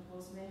 one of them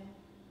calls me.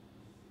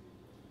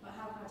 But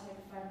how can I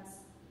take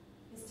offence?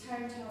 His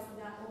tone tells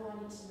me that all I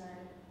need to know.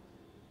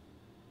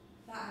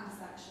 That and his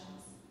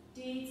actions.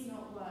 Deeds,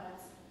 not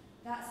words.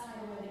 That's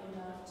how you know that you're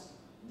loved.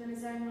 And in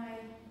his own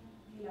way,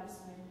 he loves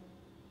me.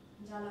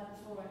 And I love him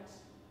for it.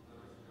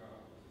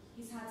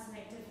 He's had to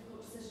make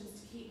difficult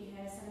decisions to keep me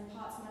here, selling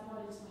parts of my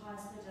body to the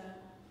highest bidder.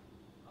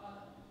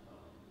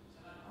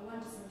 I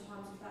wonder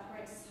sometimes if that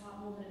breaks his heart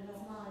more than it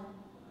does mine.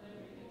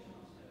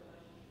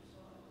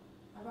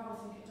 I rather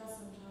think it does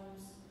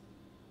sometimes.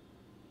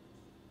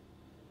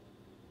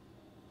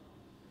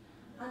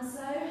 And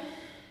so,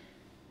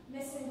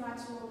 missing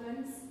vital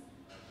organs,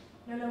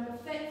 no longer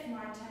fit for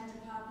my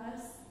intended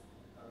purpose,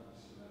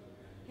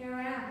 here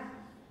I am.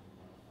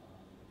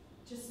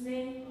 Just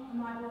me and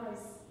my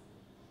boys.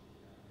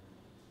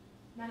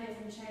 Many of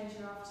them change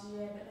year after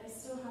year, but they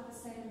still have the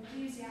same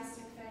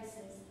enthusiastic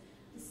faces,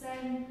 the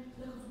same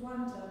look of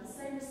wonder, the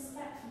same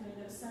respect for me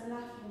that was so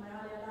lacking in my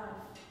earlier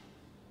life.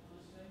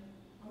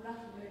 I'm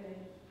lucky, really.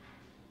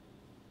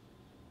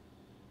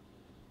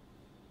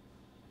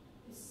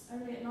 It's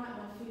only at night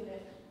when I feel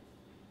it.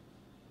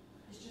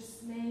 It's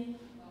just me,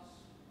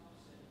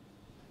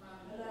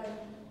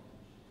 alone,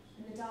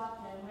 in the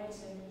dark there,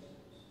 waiting.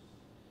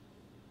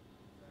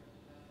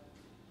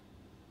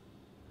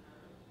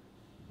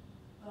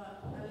 Oh,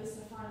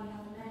 finally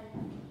have a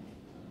name.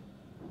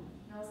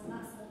 Now wasn't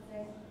that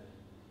something?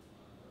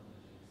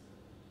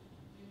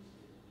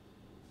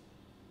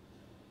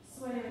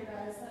 So anyway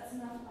guys, that's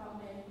enough about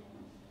me.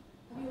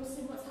 Have you all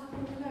seen what's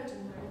happening in the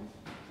loading room?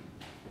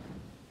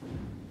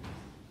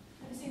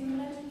 Have you seen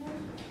the loading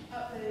room?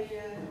 Up the,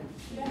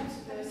 Yeah, have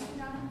you seen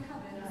down in the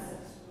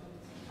cabins?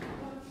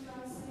 What have you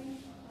guys seen?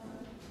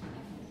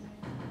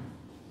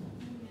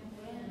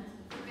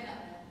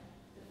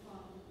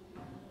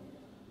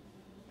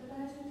 The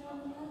loading room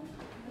there?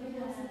 What do you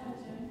guys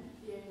think?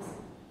 Yes.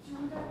 Do you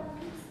want to go back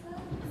into there?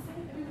 See?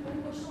 Everybody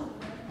watch on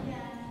there?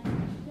 Yeah.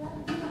 Yeah,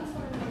 that's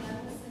what I mean.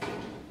 We'll see.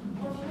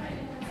 Or if you're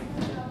ready,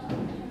 let's go up in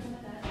a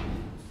minute.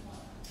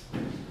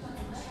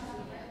 That's my shower.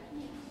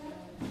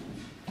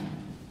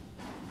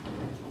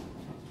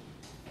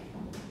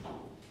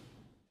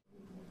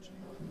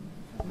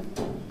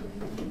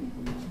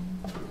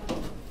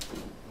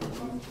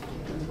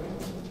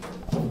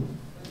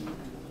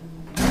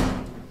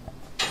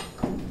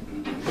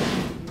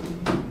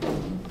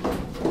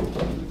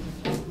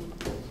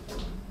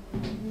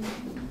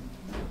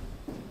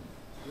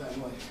 Let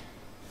him wait.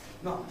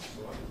 No, it's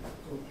all right.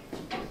 Cool.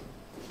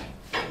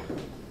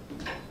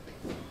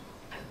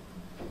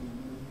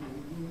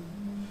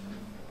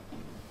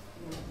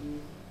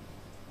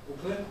 All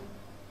clear?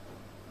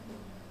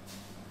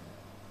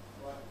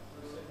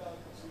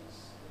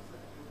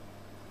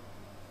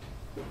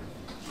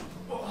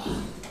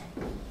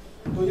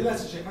 Got your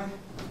letter check, mate?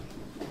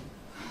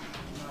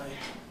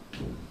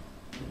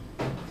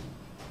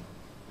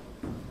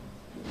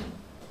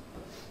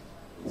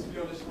 To be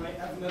honest, mate, I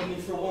haven't known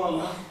you for a while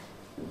now.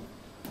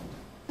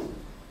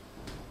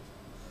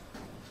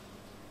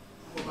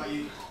 What about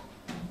you?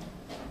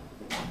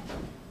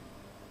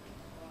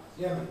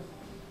 Yeah, man.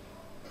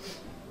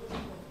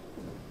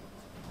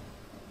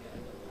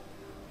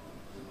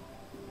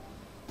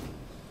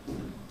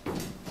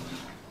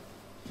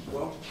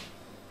 Well,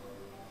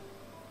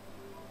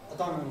 I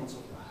don't know what to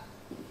talk about.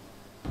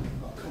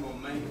 Oh, come on,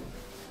 mate.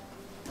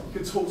 You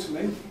can talk to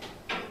me.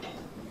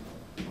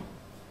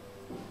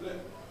 Look,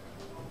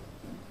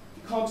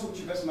 you can't talk to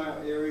your best mate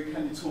out here, who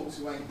can you talk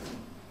to, eh?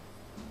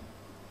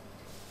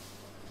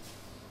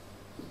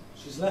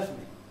 She's left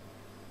me.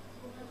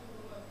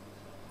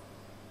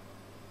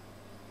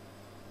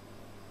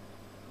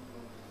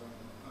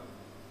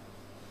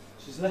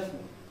 She's left me.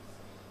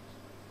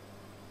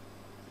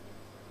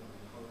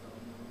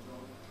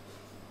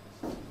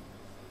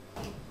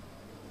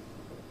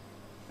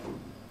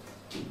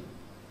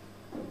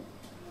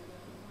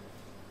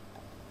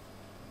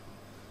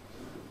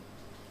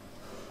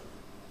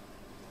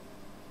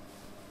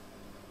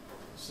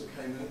 It's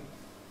okay, mate.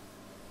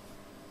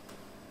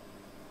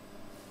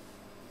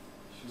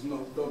 She was an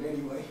old dog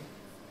anyway.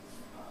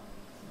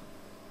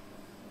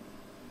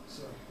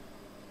 Sorry.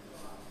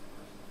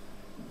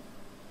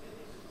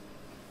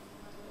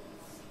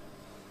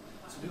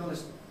 To be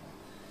honest,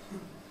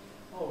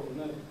 I already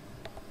know.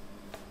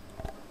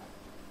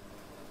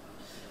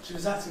 She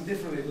was acting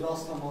differently the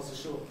last time I was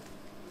ashore.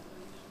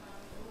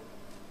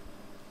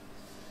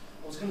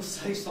 I was going to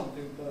say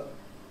something, but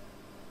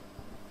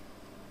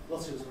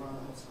Lottie was around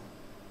the whole time.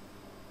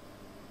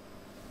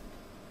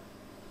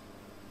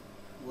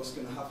 What's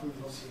going to happen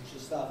with Lottie? She'll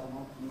stab her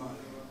mum? No.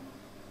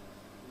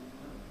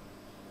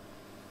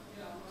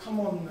 Come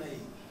on,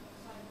 mate.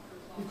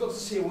 You've got to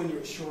see her when you're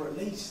at shore at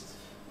least.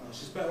 No,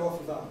 she's better off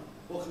without me.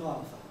 What can I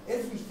offer?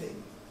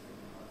 Everything.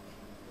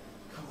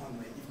 Come on,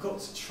 mate. You've got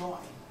to try.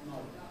 No.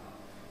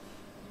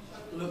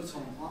 Look,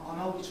 Tom, I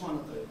know what you're trying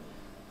to do.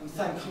 And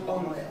thank you,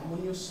 mate. I'm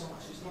on your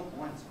side. She's not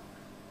mine.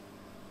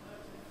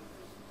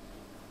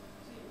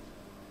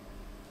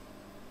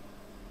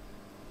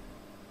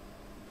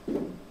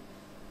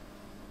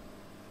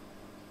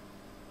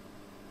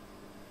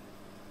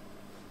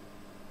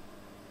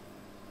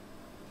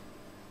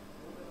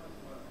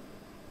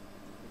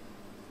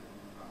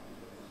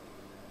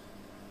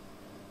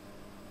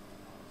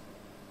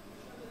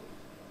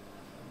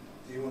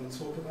 Do you want to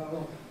talk about it?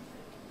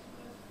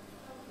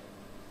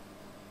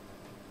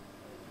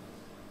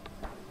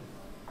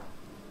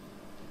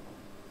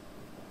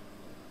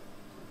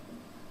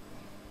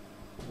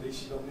 At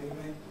least you don't need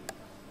me.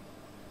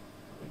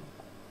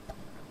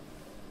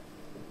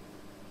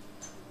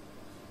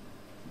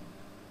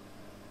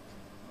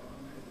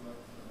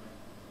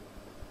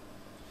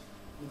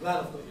 I'm glad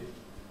I've got you.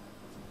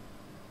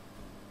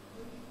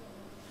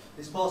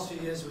 These past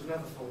few years we've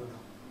never fallen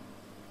out.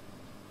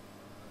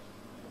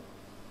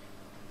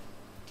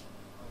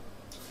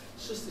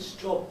 It's just this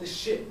job, this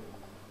ship.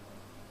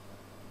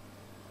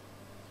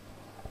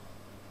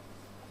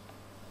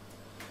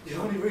 The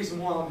only reason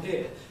why I'm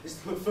here is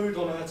to put food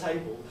on her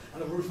table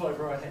and a roof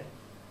over her head.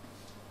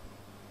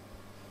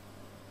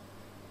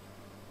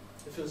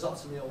 If it was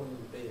up to me, I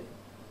wouldn't be here.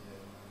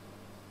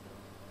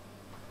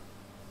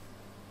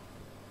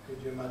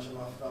 Could you imagine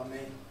life without me?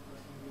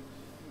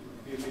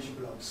 You'd be a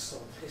miserable old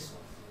soul. Piss off.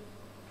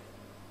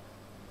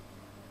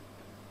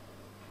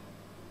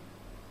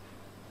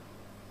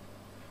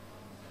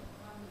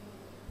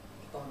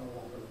 I don't know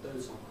what I'm going to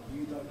do, Tom.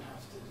 You don't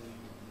have to do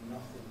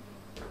nothing.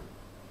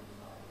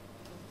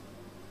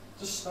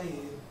 Just stay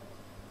here.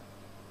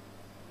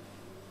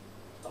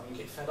 Don't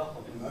get fed up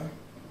of him though.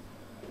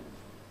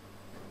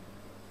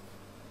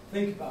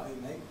 Think about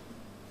it, mate.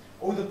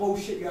 All the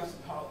bullshit you have to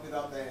put up with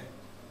up there,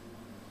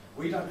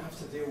 we don't have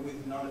to deal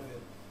with none of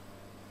it.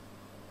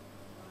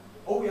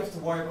 All we have to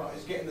worry about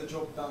is getting the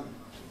job done.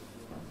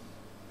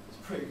 It's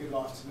a pretty good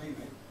life to me,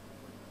 mate.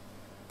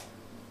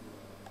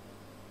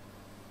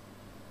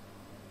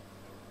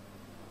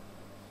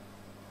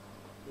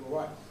 You're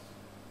right.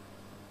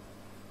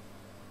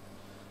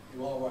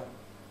 You are right.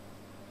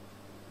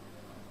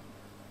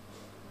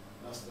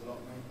 That's the lot,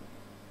 mate.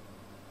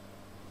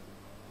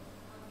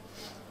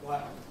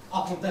 Right,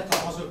 up on deck, I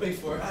might as well be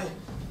for it, eh?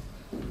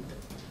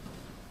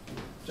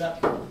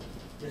 Jack?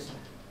 Yes, sir.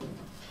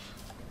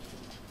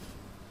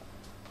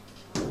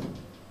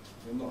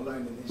 You're not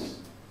alone in this.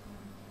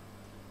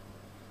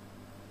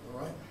 All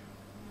right?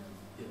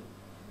 Yeah.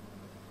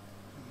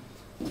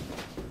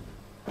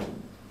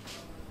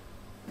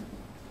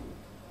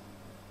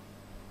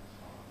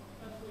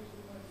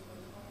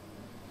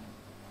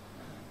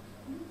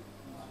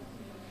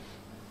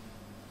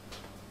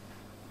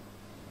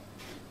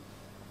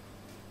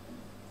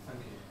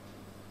 Thank you.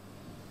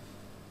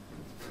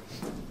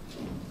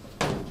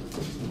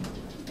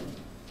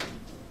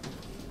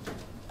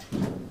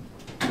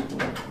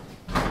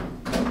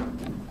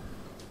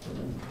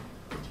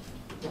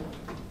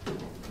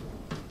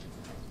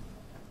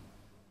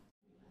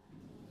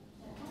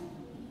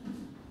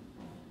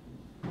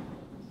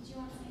 Did you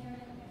want to hear a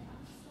little bit about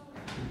the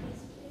story? Yes,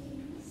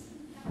 please.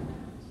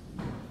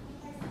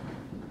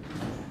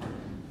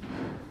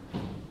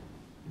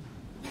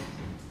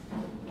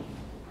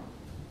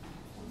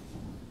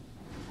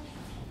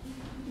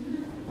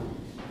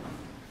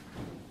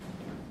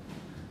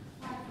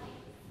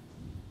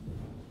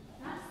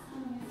 That's how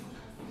long it's been.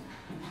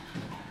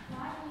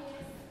 5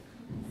 years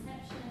from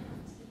conception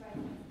to the break of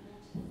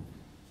water.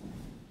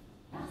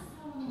 That's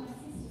how long my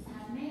sisters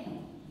had me.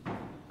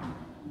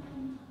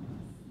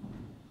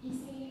 You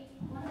see,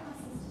 one of my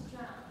sisters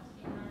drowned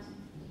in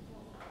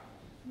 1954,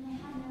 and they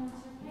had no one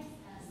to replace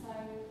her, so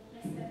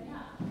they split me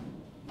up,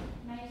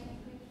 made me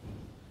quickly,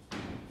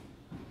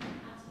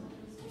 out of all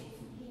these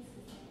bits and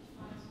pieces they could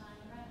find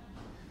lying around.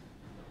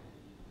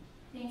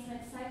 Things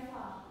went so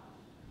far,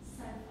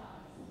 so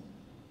fast.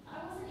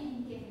 I wasn't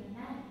even given a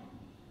name,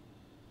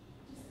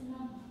 just a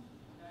number.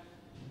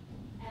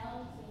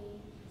 LV16.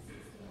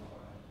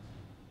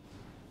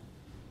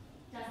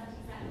 Doesn't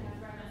exactly have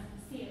romance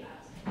and see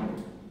about it,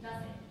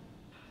 does it?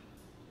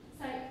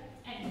 So,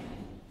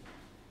 anyway,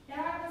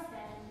 there I was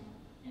then,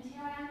 and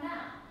here I am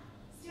now,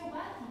 still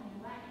working in a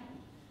way.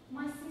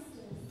 My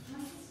sisters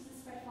are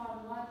spread far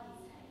and wide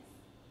these days.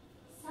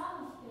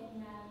 Some have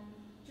been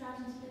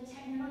dragged into the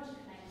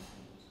technological age, I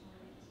think you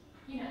call it.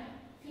 You know,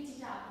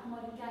 fitted up with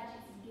modern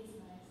gadgets and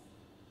gizmos.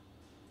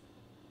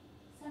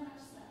 So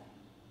much so,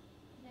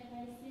 they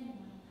rarely see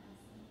anyone in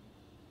person.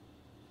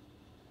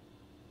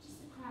 Just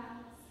the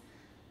crowds,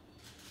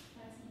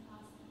 floating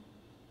past them.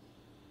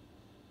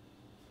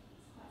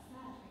 It's quite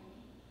sad,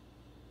 really.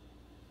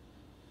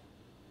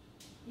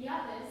 The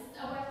others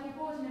are working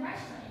abroad in the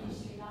restaurant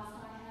industry, last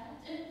I heard,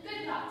 and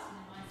good luck to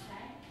them, I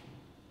say.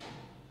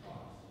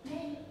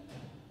 Me,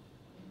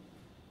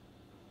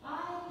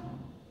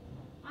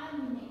 I'm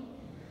unique.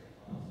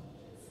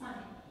 It's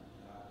funny.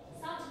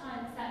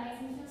 Sometimes that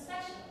makes me feel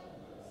special.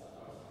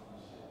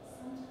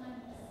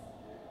 Sometimes it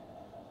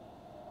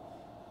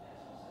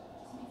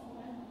just makes me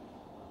lonely.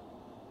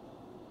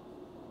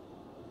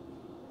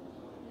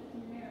 Look in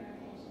the mirror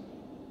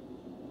occasionally.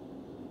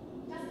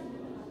 Doesn't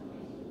look like me.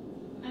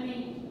 I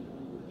mean,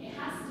 it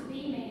has to be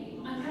me.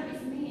 I know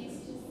it's me, it's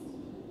just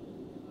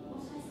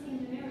what I see in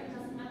the mirror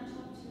doesn't match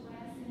up to the way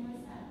I see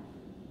myself.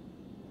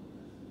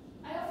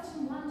 I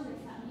often wonder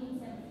if that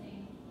means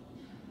anything.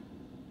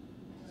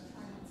 I just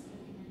try not to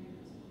look in the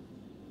mirror.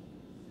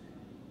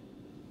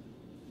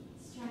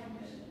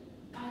 Strange.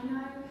 I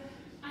know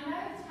that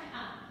I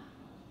am.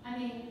 I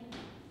mean,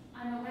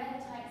 I'm aware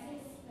that I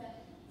exist, but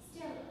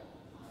still,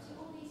 after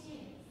all these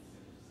years,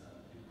 I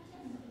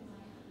don't know who I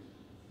am.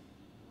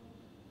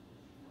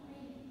 Not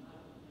really.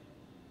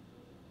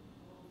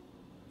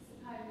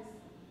 I suppose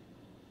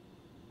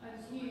I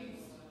was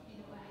used, in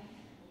a way,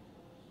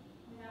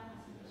 without my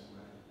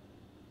permission.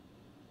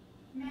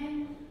 Men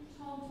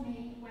told me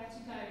where to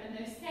go, and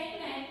those same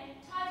men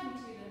tied me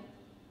to them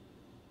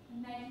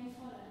and made me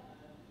follow,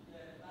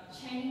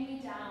 chaining me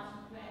down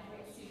wherever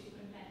it suited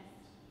them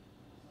best.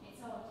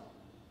 It's odd,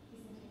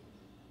 isn't it?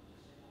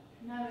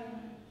 Knowing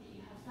that you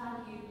have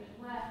value and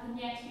worth, and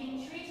yet being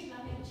treated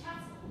like a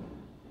chattel,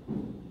 a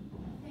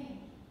thing,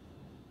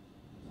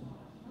 an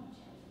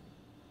object.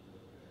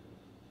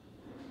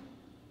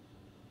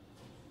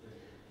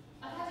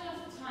 I've had a lot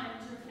of time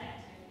to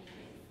reflect over these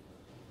years.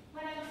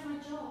 When I lost my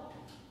job,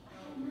 I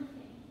had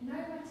nothing,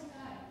 nowhere to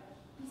go.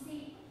 You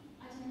see,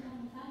 I didn't have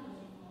any value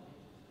anymore.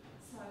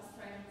 So I was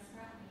thrown in the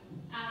scrap heap,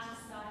 out of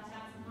sight,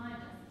 out of mind,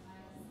 I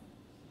suppose.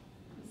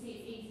 You see,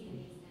 it's easier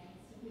these days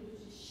for people to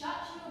just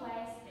shut you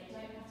away so they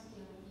don't have to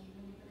deal with you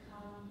when you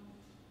become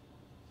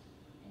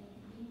an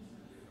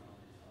inconvenience.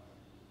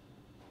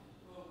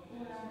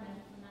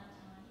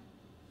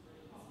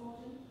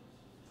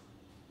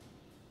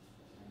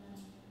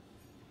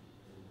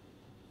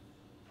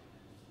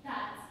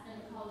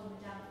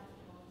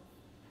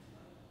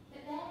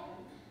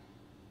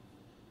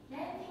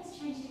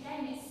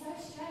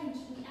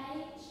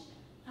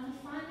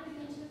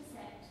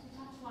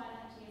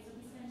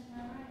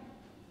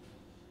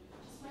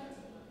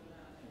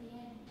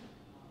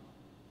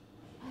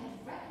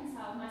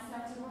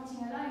 myself to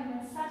rotting alone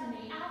when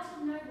suddenly, out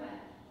of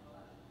nowhere,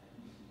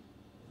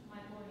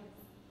 my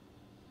boys.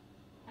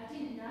 I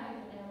didn't know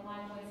that they were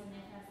my boys when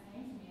they first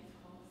came to me, of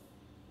course.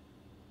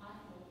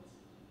 I thought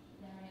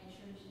they were an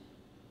intrusion.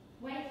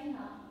 Waking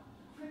up,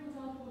 a crippled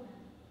old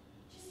woman,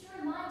 just to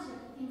remind her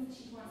of the things that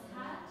she'd once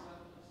had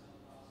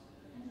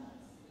and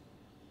lost.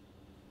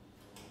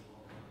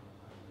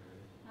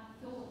 I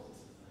thought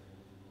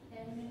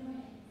they were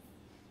memories.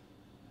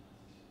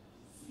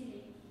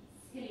 Silly,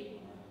 silly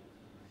woman.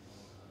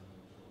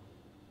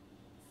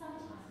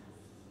 Sometimes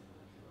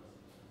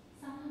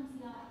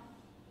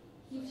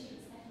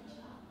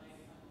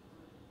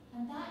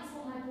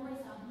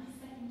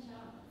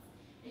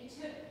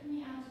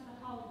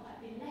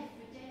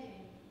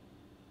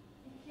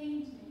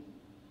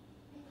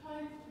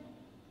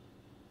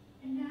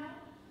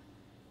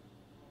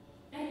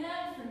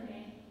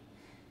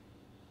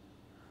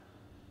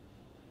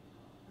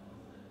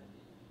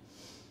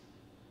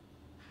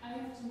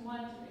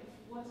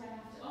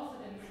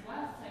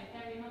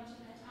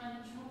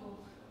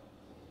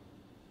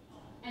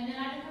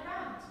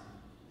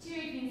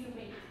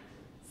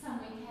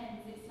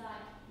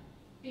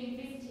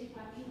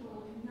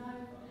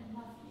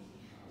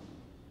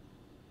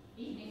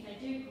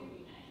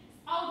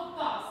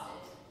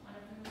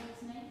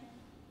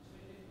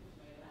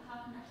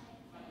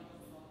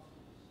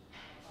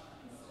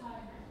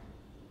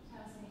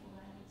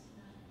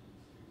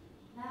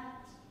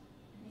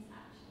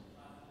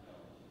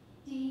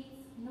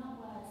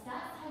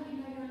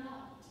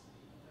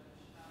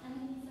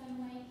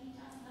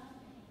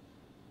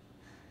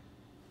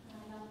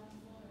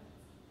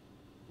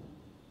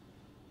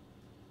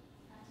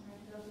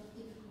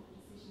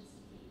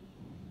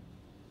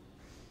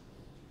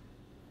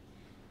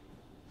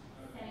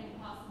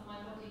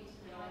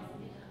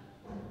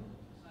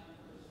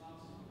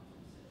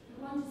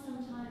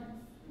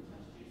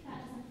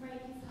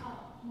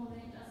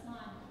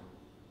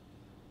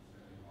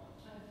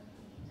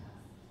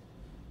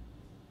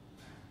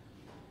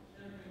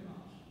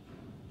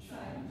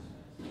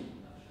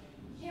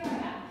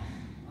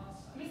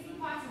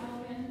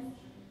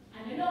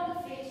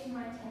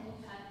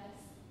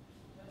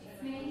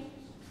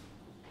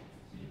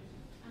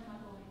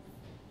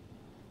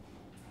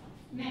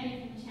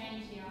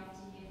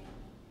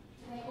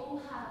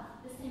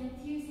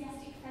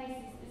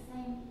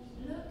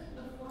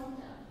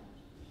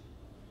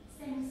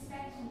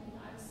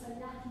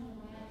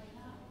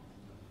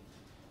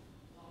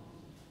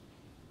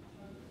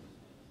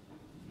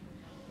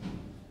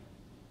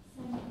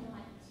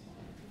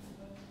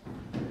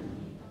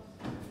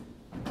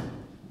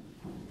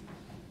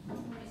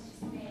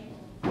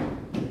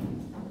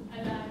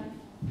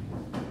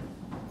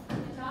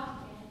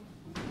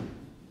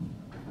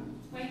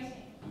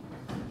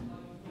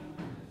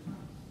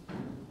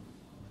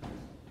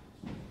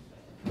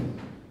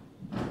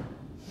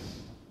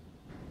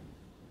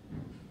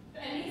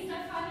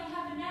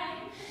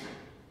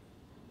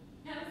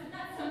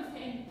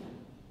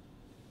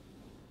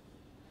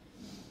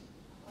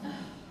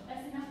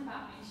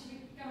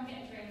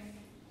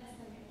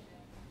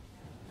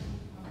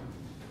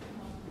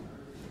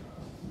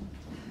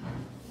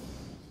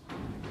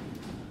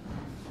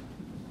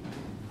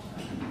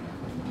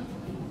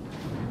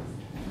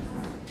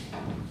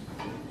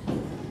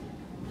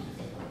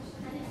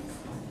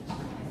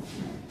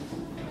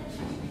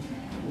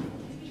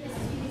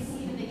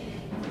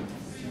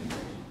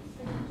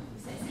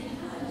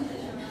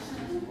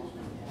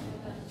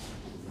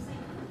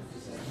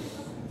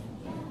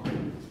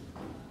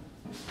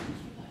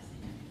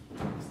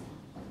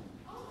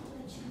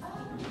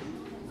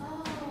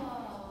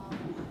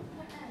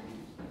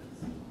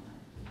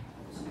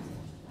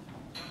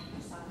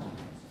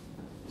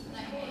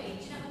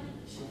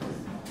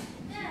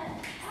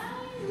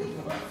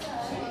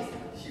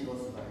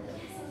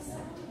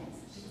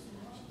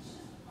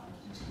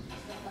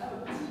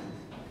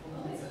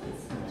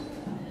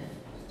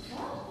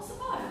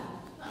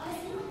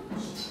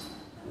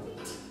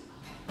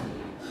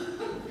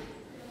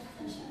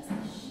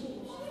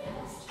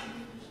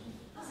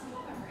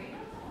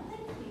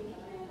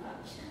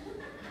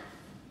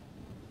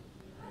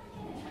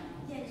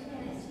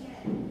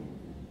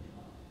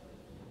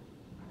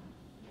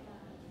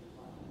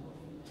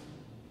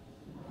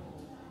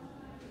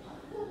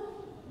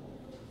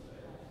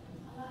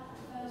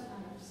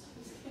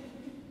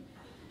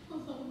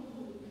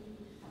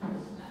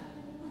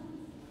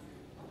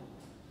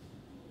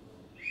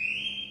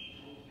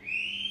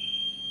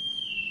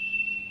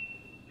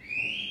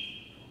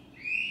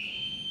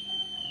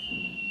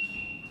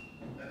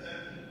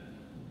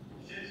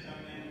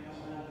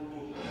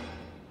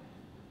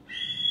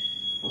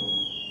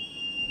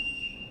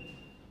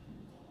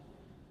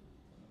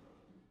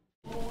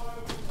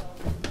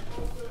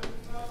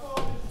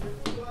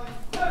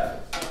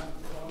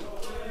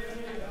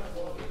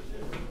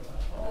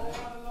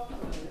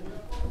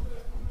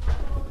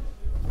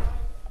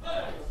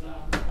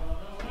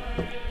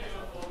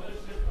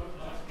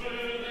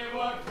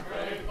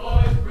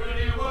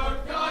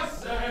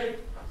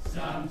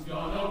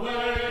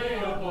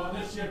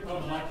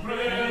light.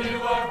 Pretty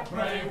work,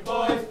 brave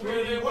boys,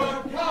 pretty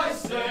work, I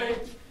say.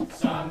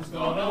 Sam's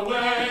gone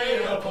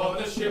away aboard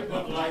the ship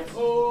of light.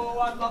 Oh,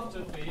 I'd love to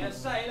be a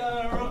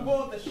sailor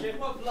aboard the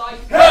ship of light.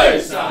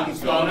 Hey,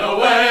 Sam's gone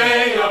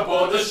away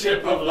aboard the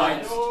ship of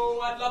light. Oh,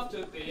 I'd love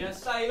to be a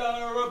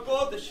sailor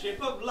aboard the ship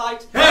of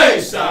light.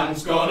 Hey,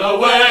 Sam's gone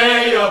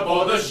away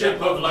aboard the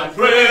ship of light.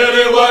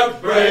 Pretty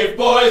work, brave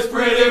boys,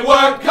 pretty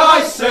work,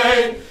 I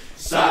say.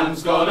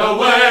 Sam's gone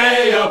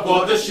away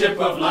aboard the ship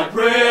of light.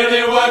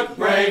 Pretty work,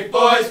 brave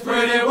boys,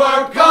 pretty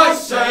work, I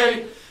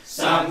say.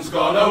 Sam's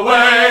gone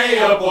away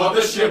aboard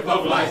the ship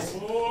of light.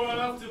 Oh, I'd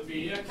love to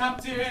be a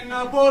captain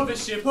aboard the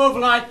ship of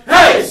light.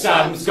 Hey,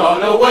 Sam's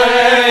gone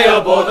away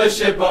aboard the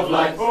ship of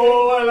light.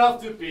 Oh, I'd love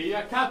to be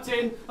a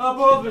captain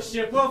aboard the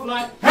ship of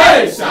light.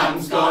 Hey,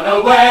 Sam's gone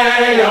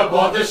away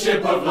aboard the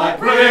ship of light.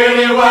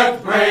 Pretty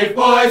work, brave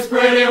boys,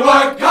 pretty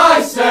work,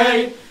 I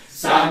say.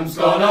 Sam's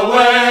gone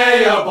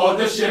away aboard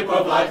the ship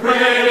of light.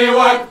 Pretty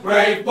work,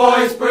 brave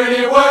boys,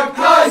 pretty work,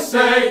 I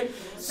say.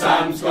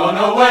 Sam's gone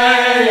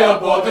away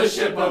aboard the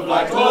ship of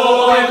light.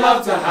 Oh, I'd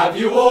love to have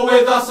you all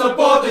with us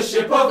aboard the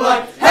ship of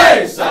light.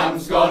 Hey,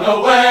 Sam's gone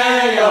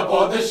away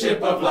aboard the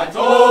ship of light.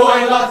 Oh,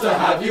 I'd love to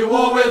have you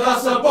all with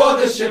us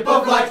aboard the ship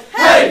of light.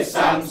 Hey,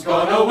 Sam's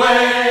gone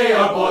away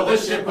aboard the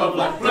ship of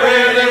light.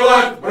 Pretty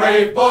work,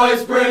 brave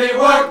boys, pretty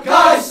work,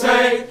 I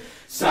say.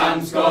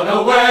 Sam's gone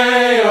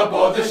away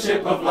aboard the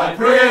ship of light.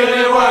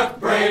 Pretty work,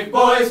 brave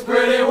boys,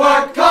 pretty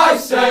work, I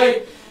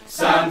say.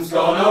 Sam's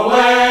gone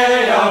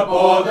away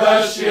aboard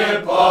the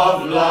ship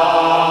of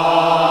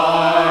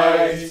light.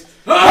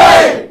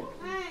 Hey!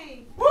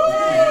 Hey! Woo!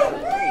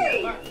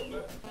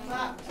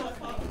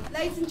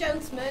 Ladies and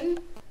gentlemen,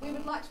 we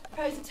would like to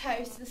propose a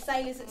toast to the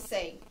sailors at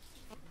sea.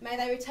 May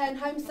they return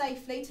home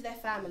safely to their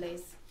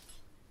families.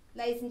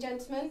 Ladies and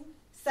gentlemen,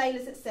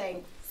 sailors at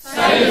sea.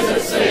 Sailors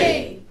at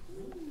sea!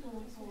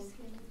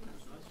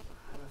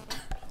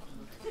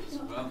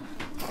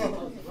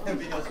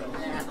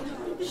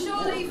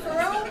 Surely for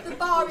all, the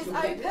bar is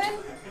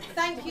open.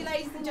 Thank you,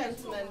 ladies and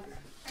gentlemen.